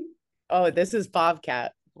 Zoe. Oh, this is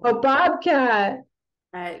Bobcat. Oh, Bobcat.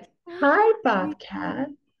 Hi, Bobcat.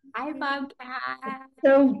 Hi, Bobcat.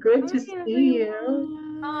 So good to see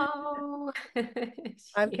you. Oh.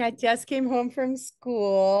 Bobcat just came home from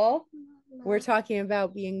school. We're talking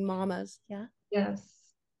about being mamas. Yeah. Yes.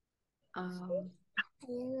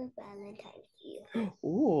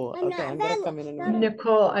 Ooh, okay. I'm gonna come in a minute.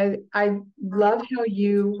 Nicole, I love how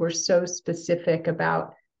you were so specific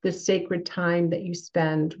about the sacred time that you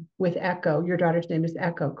spend with Echo. Your daughter's name is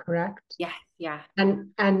Echo, correct? Yeah.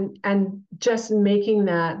 And just making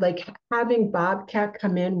that, like having Bobcat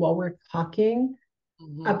come in while we're talking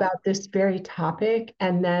about this very topic,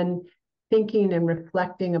 and then thinking and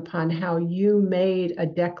reflecting upon how you made a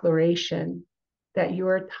declaration that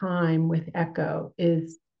your time with Echo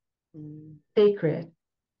is sacred,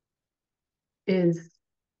 is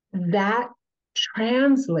that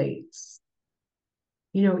translates.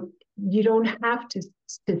 You don't have to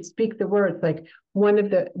speak the words. Like one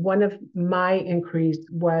of my inquiries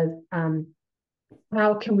was,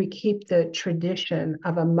 how can we keep the tradition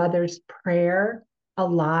of a mother's prayer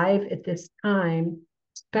alive at this time,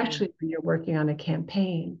 especially when you're working on a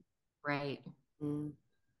campaign? Right.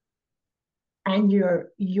 And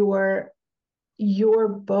you're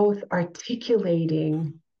both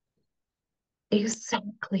articulating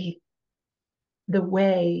exactly the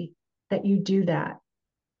way that you do that.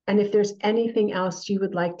 And if there's anything else you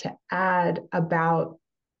would like to add about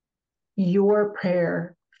your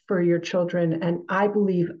prayer for your children, and I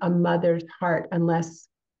believe a mother's heart, unless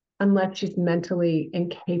she's mentally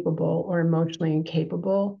incapable or emotionally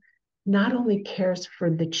incapable, not only cares for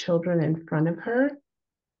the children in front of her,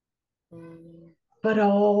 but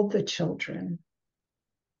all the children.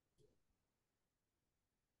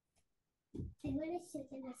 Okay,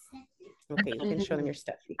 you can show them your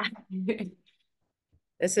stuffy.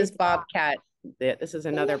 This is Bobcat. This is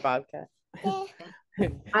another Bobcat.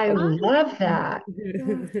 I love that.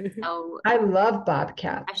 Oh, I love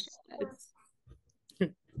bobcats.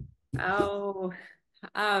 oh,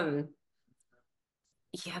 yeah,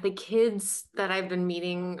 the kids that I've been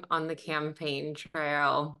meeting on the campaign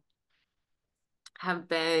trail have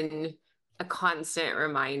been a constant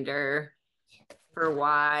reminder for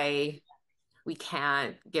why we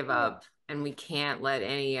can't give up and we can't let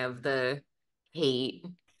any of the hate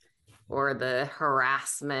or the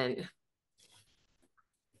harassment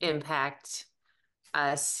impact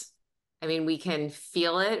us. I mean, we can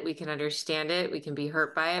feel it, we can understand it, we can be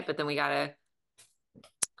hurt by it, but then we got to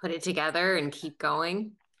put it together and keep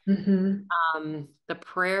going. The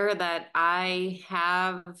prayer that I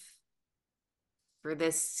have for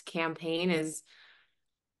this campaign is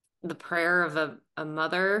the prayer of a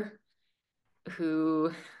mother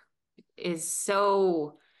who is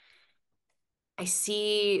so, I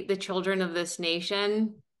see the children of this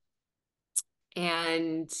nation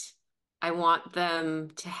and I want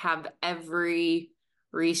them to have every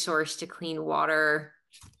resource to clean water.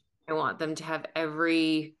 I want them to have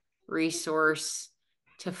every resource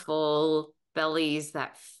to full bellies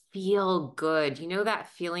that feel good. You know that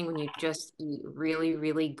feeling when you just eat really,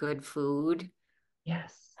 really good food?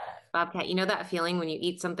 Yes. Bobcat, you know that feeling when you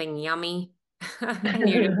eat something yummy and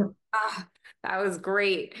you're just, ah, that was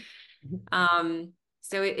great.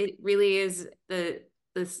 So it really is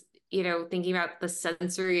this, thinking about the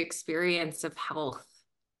sensory experience of health.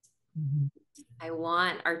 I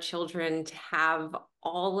want our children to have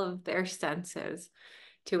all of their senses,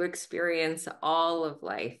 to experience all of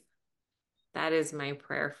life. That is my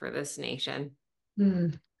prayer for this nation.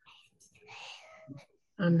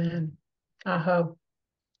 Amen. Aho.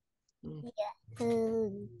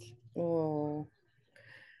 Oh.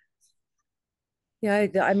 Yeah,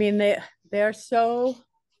 I mean, they're so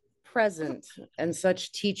present and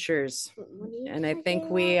such teachers. And I think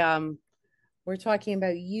we're talking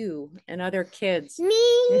about you and other kids.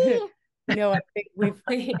 Me. I think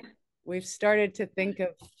we've started to think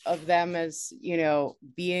of them as,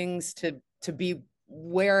 beings to be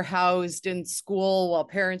warehoused in school while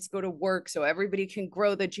parents go to work, so everybody can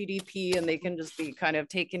grow the GDP and they can just be kind of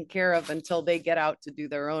taken care of until they get out to do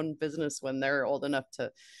their own business when they're old enough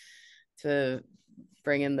to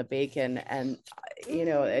bring in the bacon. And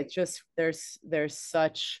it just there's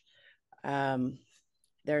such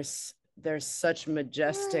there's such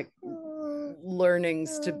majestic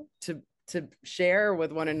learnings to share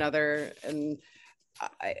with one another. And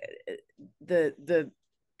the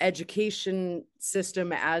education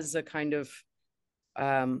system as a kind of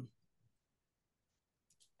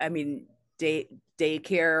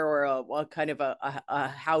daycare or a kind of a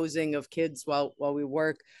housing of kids while we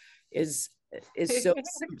work is so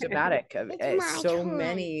symptomatic of so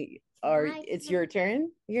many are. It's your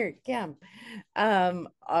turn. Here, Cam. Of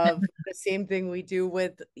the same thing we do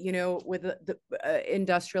with the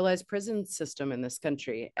industrialized prison system in this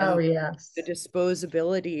country, and yes, the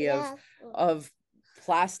disposability of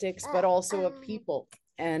plastics, but also of people.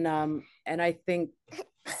 And I think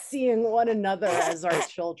seeing one another as our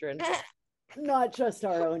children, not just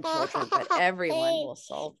our own children, but everyone, will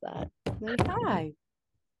solve that. Hi.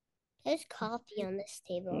 There's coffee on this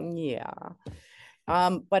table. Yeah.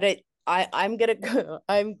 But I'm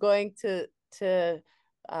going to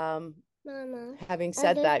Mama, having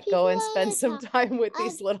said that, go and spend some time with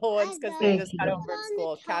these little ones because they just got over at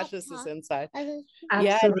school. Cassius is inside.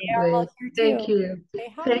 Absolutely. Yeah, thank you.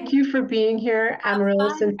 Thank you for being here,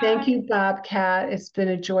 Amaryllis, and thank you, Bobcat. It's been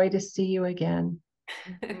a joy to see you again.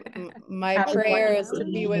 My prayer is to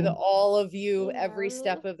be with all of you every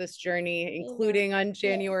step of this journey, including on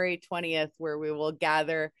January 20th, where we will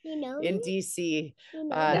gather in DC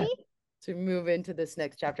to move into this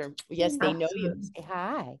next chapter. Yes, they know you. Say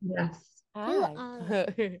hi. Yes. Hi.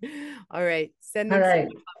 All right. Send them. All right.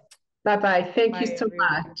 Bye-bye. Thank you so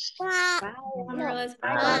much. Bye, Amaryllis.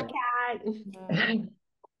 Bye, Bobcat.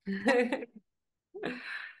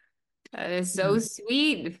 That is so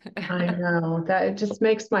sweet. I know that it just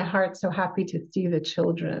makes my heart so happy to see the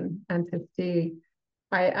children and to see.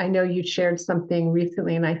 I know you shared something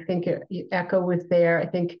recently, and I think Echo was there. I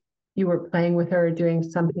think you were playing with her or doing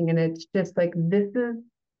something, and it's just like, this is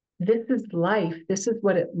life. This is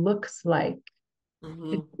what it looks like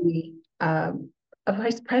to be a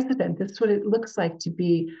vice president. This is what it looks like to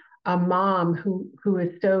be a mom who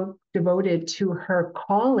is so devoted to her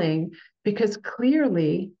calling, because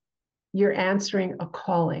clearly you're answering a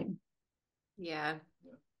calling. Yeah.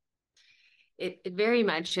 It very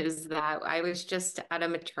much is that. I was just at a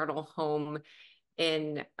maternal home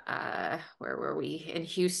in where were we? In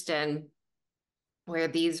Houston, where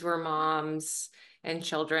these were moms and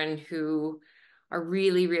children who are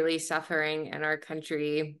really, really suffering in our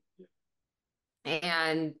country.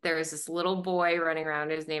 And there's this little boy running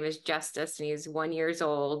around. His name is Justice, and he's 1 year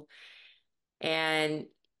old. And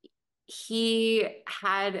he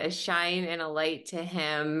had a shine and a light to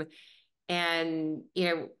him. And,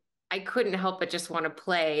 I couldn't help but just want to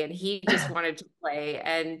play, and he just wanted to play.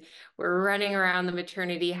 And we're running around the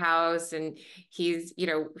maternity house, and he's,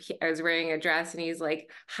 I was wearing a dress, and he's like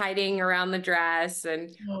hiding around the dress. And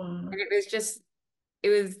it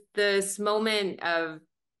was this moment of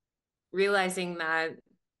realizing that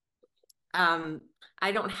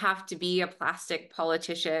I don't have to be a plastic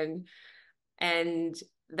politician, and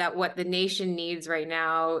that what the nation needs right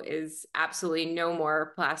now is absolutely no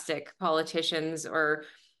more plastic politicians, or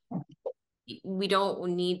we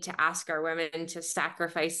don't need to ask our women to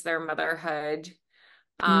sacrifice their motherhood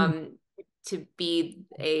to be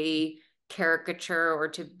a caricature, or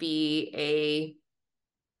to be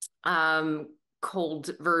a cold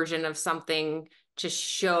version of something to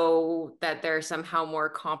show that they're somehow more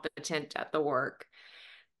competent at the work.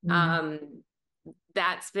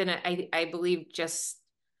 That's been, I believe, just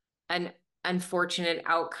an unfortunate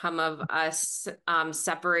outcome of us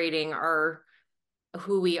separating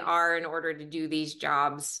who we are in order to do these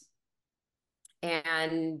jobs.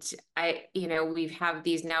 And we have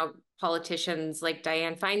these now politicians like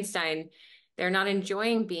Dianne Feinstein. They're not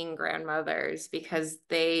enjoying being grandmothers because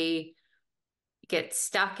they get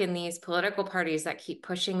stuck in these political parties that keep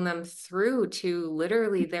pushing them through to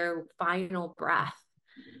literally their final breath.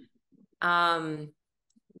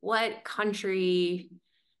 What country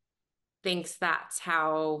thinks that's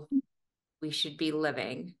how we should be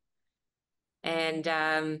living? And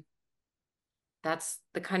that's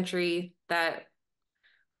the country that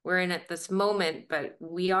we're in at this moment, but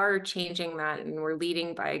we are changing that, and we're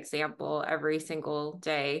leading by example every single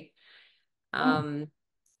day. It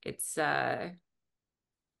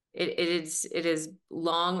is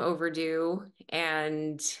long overdue,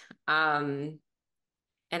 and I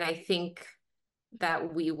think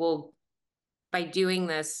that we will, by doing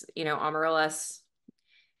this, Amaryllis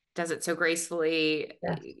does it so gracefully.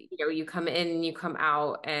 Yes. You come in, you come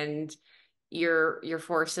out, and your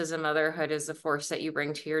force as a motherhood is the force that you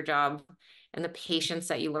bring to your job, and the patience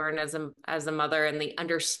that you learn as a mother, and the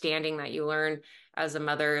understanding that you learn as a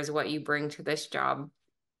mother is what you bring to this job,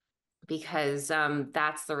 because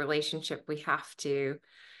that's the relationship we have to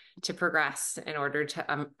progress in order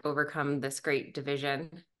to overcome this great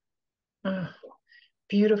division. Oh,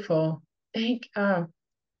 beautiful.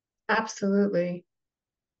 Absolutely.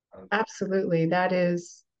 Absolutely. That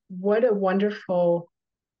is, what a wonderful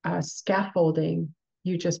scaffolding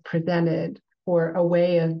you just presented for a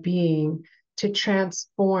way of being, to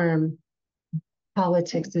transform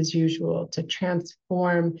politics as usual, to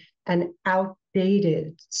transform an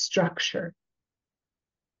outdated structure.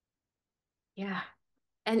 Yeah.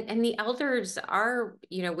 And the elders are,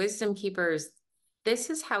 wisdom keepers. This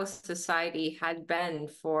is how society had been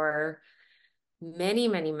for many,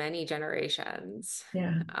 many, many generations.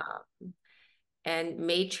 Yeah. And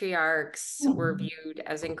matriarchs were viewed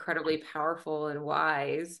as incredibly powerful and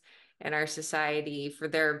wise in our society for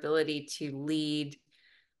their ability to lead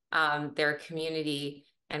their community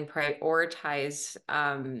and prioritize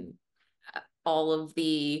all of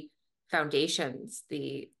the foundations,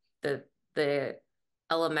 the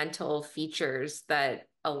elemental features that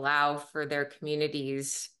allow for their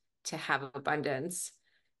communities to have abundance.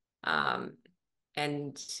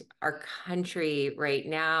 And our country right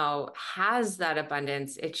now has that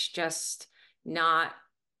abundance. It's just not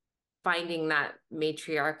finding that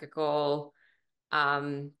matriarchal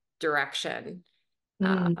direction,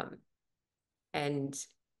 and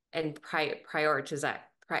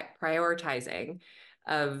prioritizing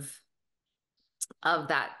of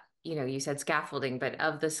that. You said scaffolding, but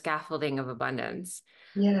of the scaffolding of abundance.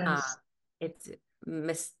 Yes. It's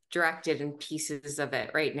misdirected in pieces of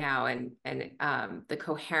it right now, and the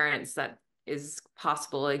coherence that is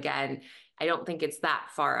possible, again, I don't think it's that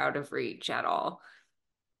far out of reach at all.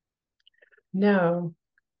 No.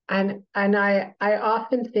 And I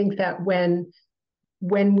often think that when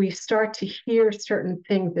when we start to hear certain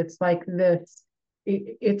things, it's like this.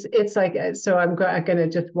 It's like, so I'm going to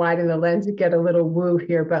just widen the lens and get a little woo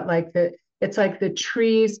here, but like it's like the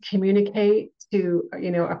trees communicate to,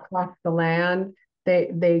 across the land.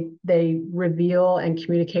 They reveal and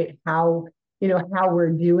communicate how, how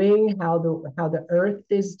we're doing, how the earth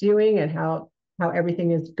is doing, and how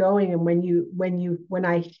everything is going. And when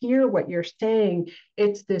I hear what you're saying,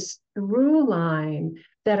 it's this through line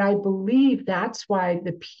that I believe that's why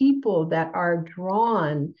the people that are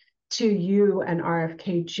drawn to you and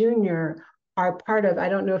RFK Jr. are part of. I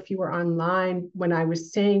don't know if you were online when I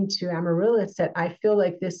was saying to Amaryllis that I feel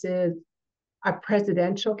like this is a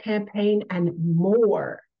presidential campaign and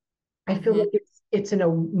more. I feel like it's in a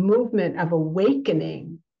movement of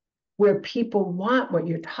awakening where people want what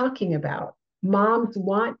you're talking about. Most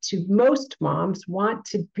moms want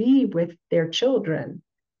to be with their children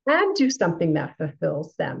and do something that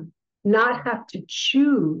fulfills them, not have to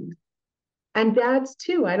choose. And dads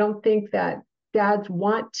too. I don't think that dads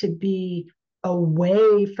want to be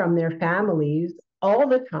away from their families all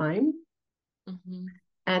the time. Mm-hmm.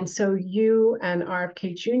 And so you and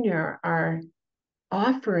RFK Jr. are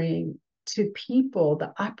offering to people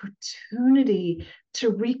the opportunity to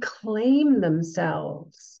reclaim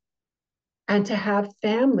themselves and to have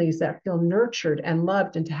families that feel nurtured and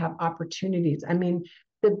loved and to have opportunities. I mean,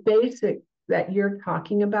 the basic that you're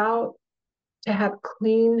talking about, to have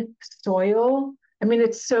clean soil. I mean,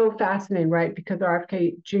 it's so fascinating, right? Because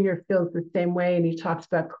RFK Jr. feels the same way, and he talks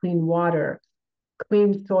about clean water,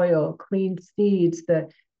 clean soil, clean seeds, the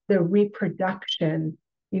reproduction,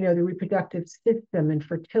 the reproductive system and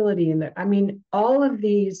fertility. And I mean, all of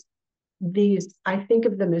these, I think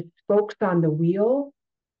of them as spokes on the wheel,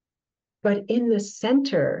 but in the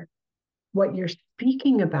center, what you're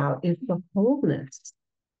speaking about is the wholeness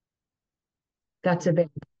that's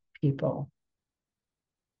available to people.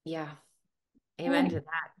 Yeah. Amen to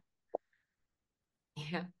that.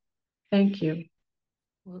 Yeah. Thank you.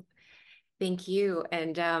 Well, thank you.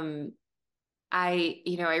 And I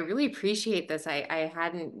really appreciate this. I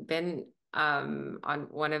hadn't been on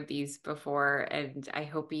one of these before, and I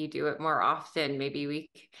hope you do it more often. Maybe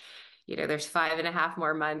there's 5.5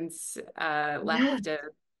 more months left of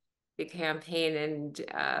the campaign, and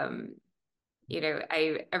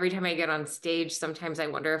every time I get on stage, sometimes I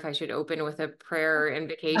wonder if I should open with a prayer or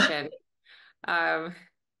invocation. Um,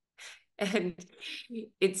 and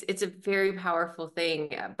it's a very powerful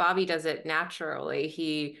thing. Bobby does it naturally.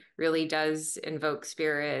 He really does invoke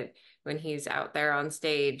spirit when he's out there on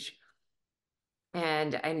stage.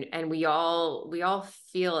 And we all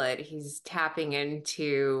feel it. He's tapping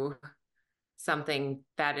into something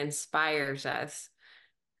that inspires us.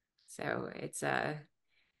 So it's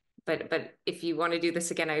but if you want to do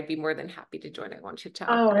this again, I'd be more than happy to join. I want you to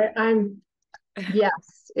talk. I'm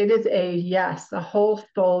yes, it is a yes, a whole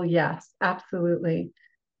soul yes, absolutely.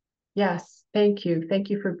 Yes, thank you. Thank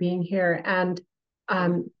you for being here. And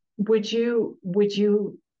would you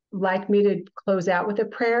like me to close out with a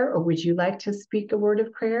prayer, or would you like to speak a word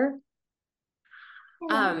of prayer?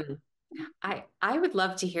 Um, I would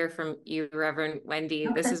love to hear from you, Reverend Wendy.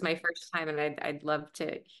 Okay. This is my first time, and I'd love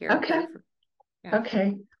to hear. Okay. Yeah.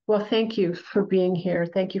 Okay. Well, thank you for being here.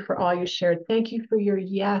 Thank you for all you shared. Thank you for your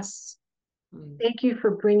yes. Thank you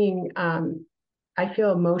for bringing. I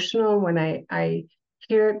feel emotional when I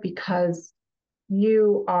hear it, because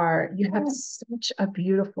you have such a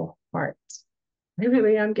beautiful heart. I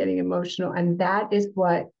really am getting emotional, and that is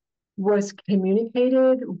what was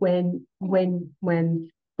communicated when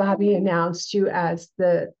Bobby announced you as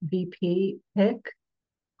the VP pick.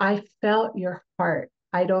 I felt your heart.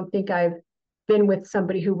 I don't think I've been with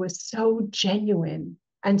somebody who was so genuine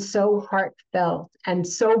and so heartfelt and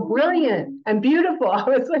so brilliant and beautiful. I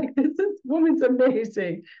was like, this woman's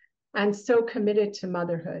amazing, and so committed to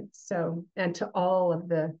motherhood. So, and to all of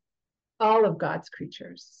God's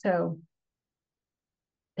creatures. So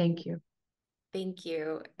thank you. Thank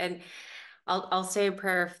you. And I'll say a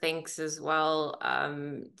prayer of thanks as well,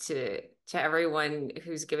 to everyone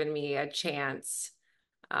who's given me a chance,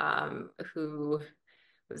 who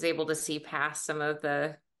was able to see past some of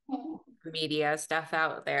the media stuff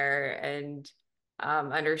out there, and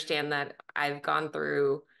understand that I've gone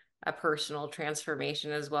through a personal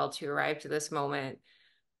transformation as well to arrive to this moment.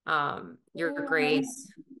 Your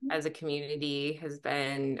grace as a community has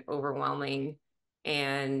been overwhelming,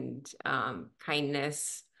 and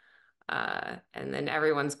kindness, and then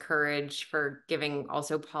everyone's courage for giving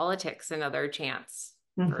also politics another chance,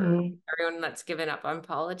 for everyone that's given up on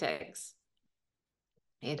politics.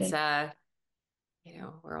 It's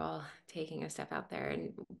we're all taking a step out there,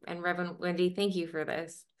 and Reverend Wendy, thank you for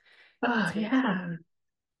this. Oh, yeah.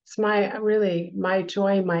 It's my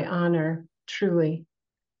joy, my honor, truly.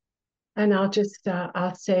 And I'll just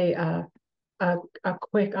I'll say a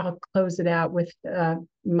quick. I'll close it out with the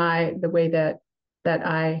way that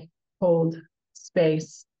I hold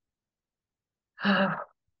space.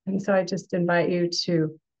 And so I just invite you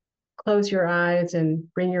to close your eyes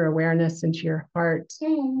and bring your awareness into your heart.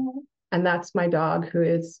 And that's my dog who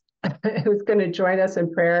is who's going to join us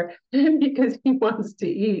in prayer because he wants to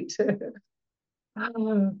eat.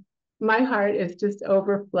 My heart is just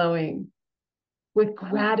overflowing with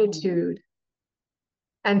gratitude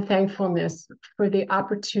and thankfulness for the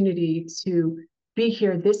opportunity to be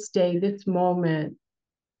here this day, this moment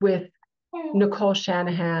with Nicole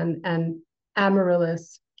Shanahan and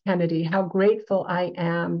Amaryllis Kennedy. How grateful I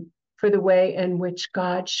am for the way in which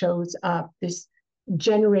God shows up, this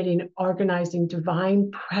generating, organizing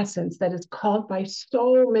divine presence that is called by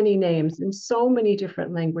so many names in so many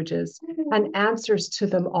different languages and answers to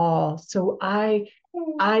them all. So I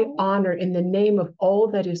honor in the name of all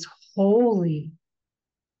that is holy.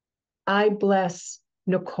 I bless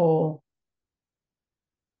Nicole.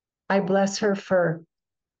 I bless her for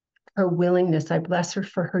her willingness. I bless her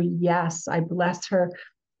for her yes. I bless her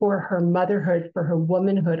for her motherhood, for her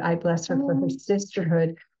womanhood. I bless her for her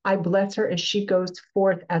sisterhood. I bless her as she goes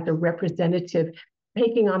forth as a representative,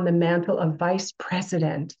 taking on the mantle of vice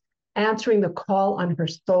president, answering the call on her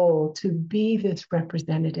soul to be this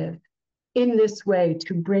representative in this way,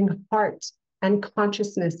 to bring heart and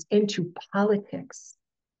consciousness into politics.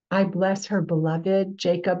 I bless her beloved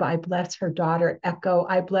Jacob. I bless her daughter Echo.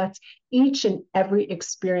 I bless each and every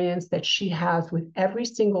experience that she has with every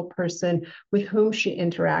single person with whom she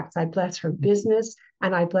interacts. I bless her business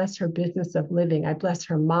and I bless her business of living. I bless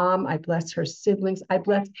her mom. I bless her siblings. I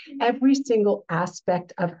bless every single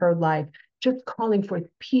aspect of her life, just calling forth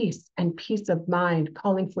peace and peace of mind,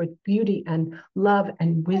 calling forth beauty and love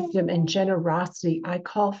and wisdom and generosity. I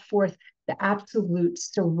call forth the absolute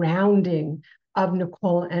surrounding of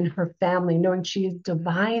Nicole and her family, knowing she is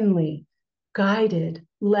divinely guided,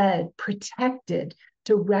 led, protected,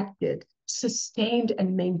 directed, sustained,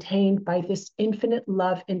 and maintained by this infinite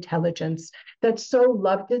love intelligence that so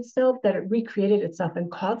loved itself that it recreated itself and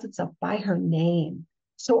calls itself by her name.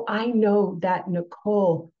 So I know that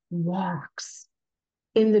Nicole walks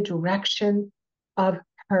in the direction of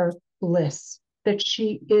her bliss, that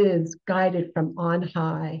she is guided from on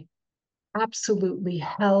high, absolutely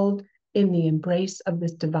held in the embrace of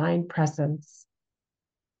this divine presence.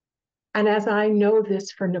 And as I know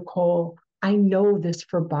this for Nicole, I know this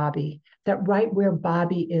for Bobby, that right where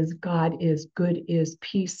Bobby is, God is, good is,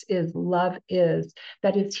 peace is, love is,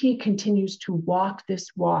 that as he continues to walk this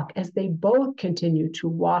walk, as they both continue to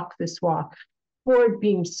walk this walk toward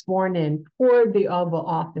being sworn in, toward the Oval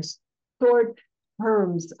Office, toward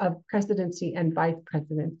terms of presidency and vice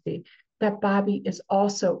presidency, that Bobby is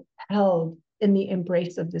also held in the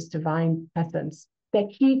embrace of this divine presence, that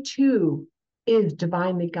he too is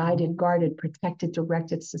divinely guided, guarded, protected,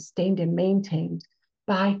 directed, sustained, and maintained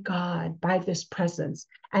by God, by this presence.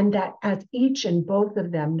 And that as each and both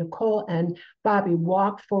of them, Nicole and Bobby,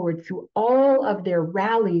 walk forward through all of their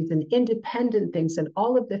rallies and independent things and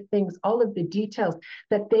all of the things, all of the details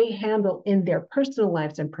that they handle in their personal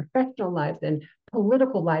lives and professional lives and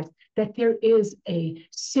political lives, that there is a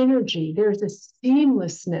synergy, there's a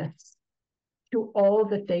seamlessness to all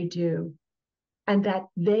that they do, and that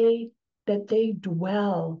they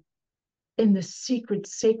dwell in the secret,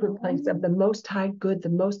 sacred place of the Most High Good, the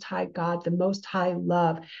Most High God, the Most High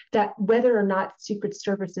Love, that whether or not secret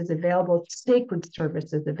service is available, sacred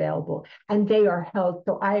service is available, and they are held.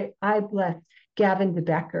 So I bless Gavin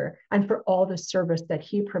DeBecker and for all the service that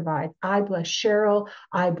he provides. I bless Cheryl.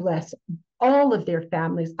 I bless all of their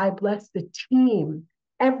families. I bless the team.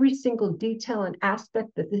 Every single detail and aspect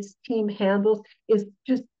that this team handles is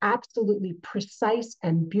just absolutely precise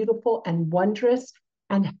and beautiful and wondrous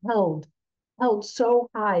and held so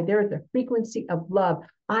high. There is a frequency of love.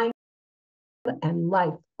 I and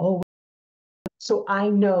life always. So I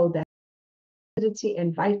know that presidency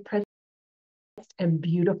and vice president and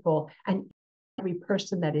beautiful, and every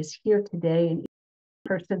person that is here today and each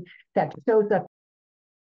person that shows up,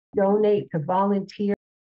 donate, to volunteer.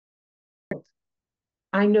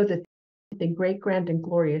 I know that the great, grand, and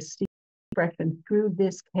glorious expression through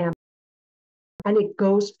this camp, and it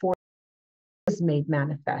goes forth, is made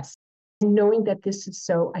manifest. And knowing that this is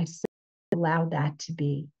so, I say, allow that to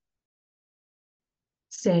be.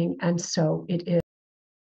 Saying, and so it is.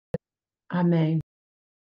 Amen.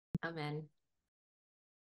 Amen.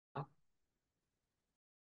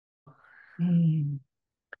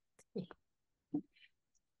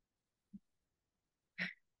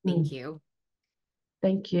 Thank you.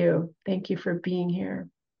 Thank you. Thank you for being here.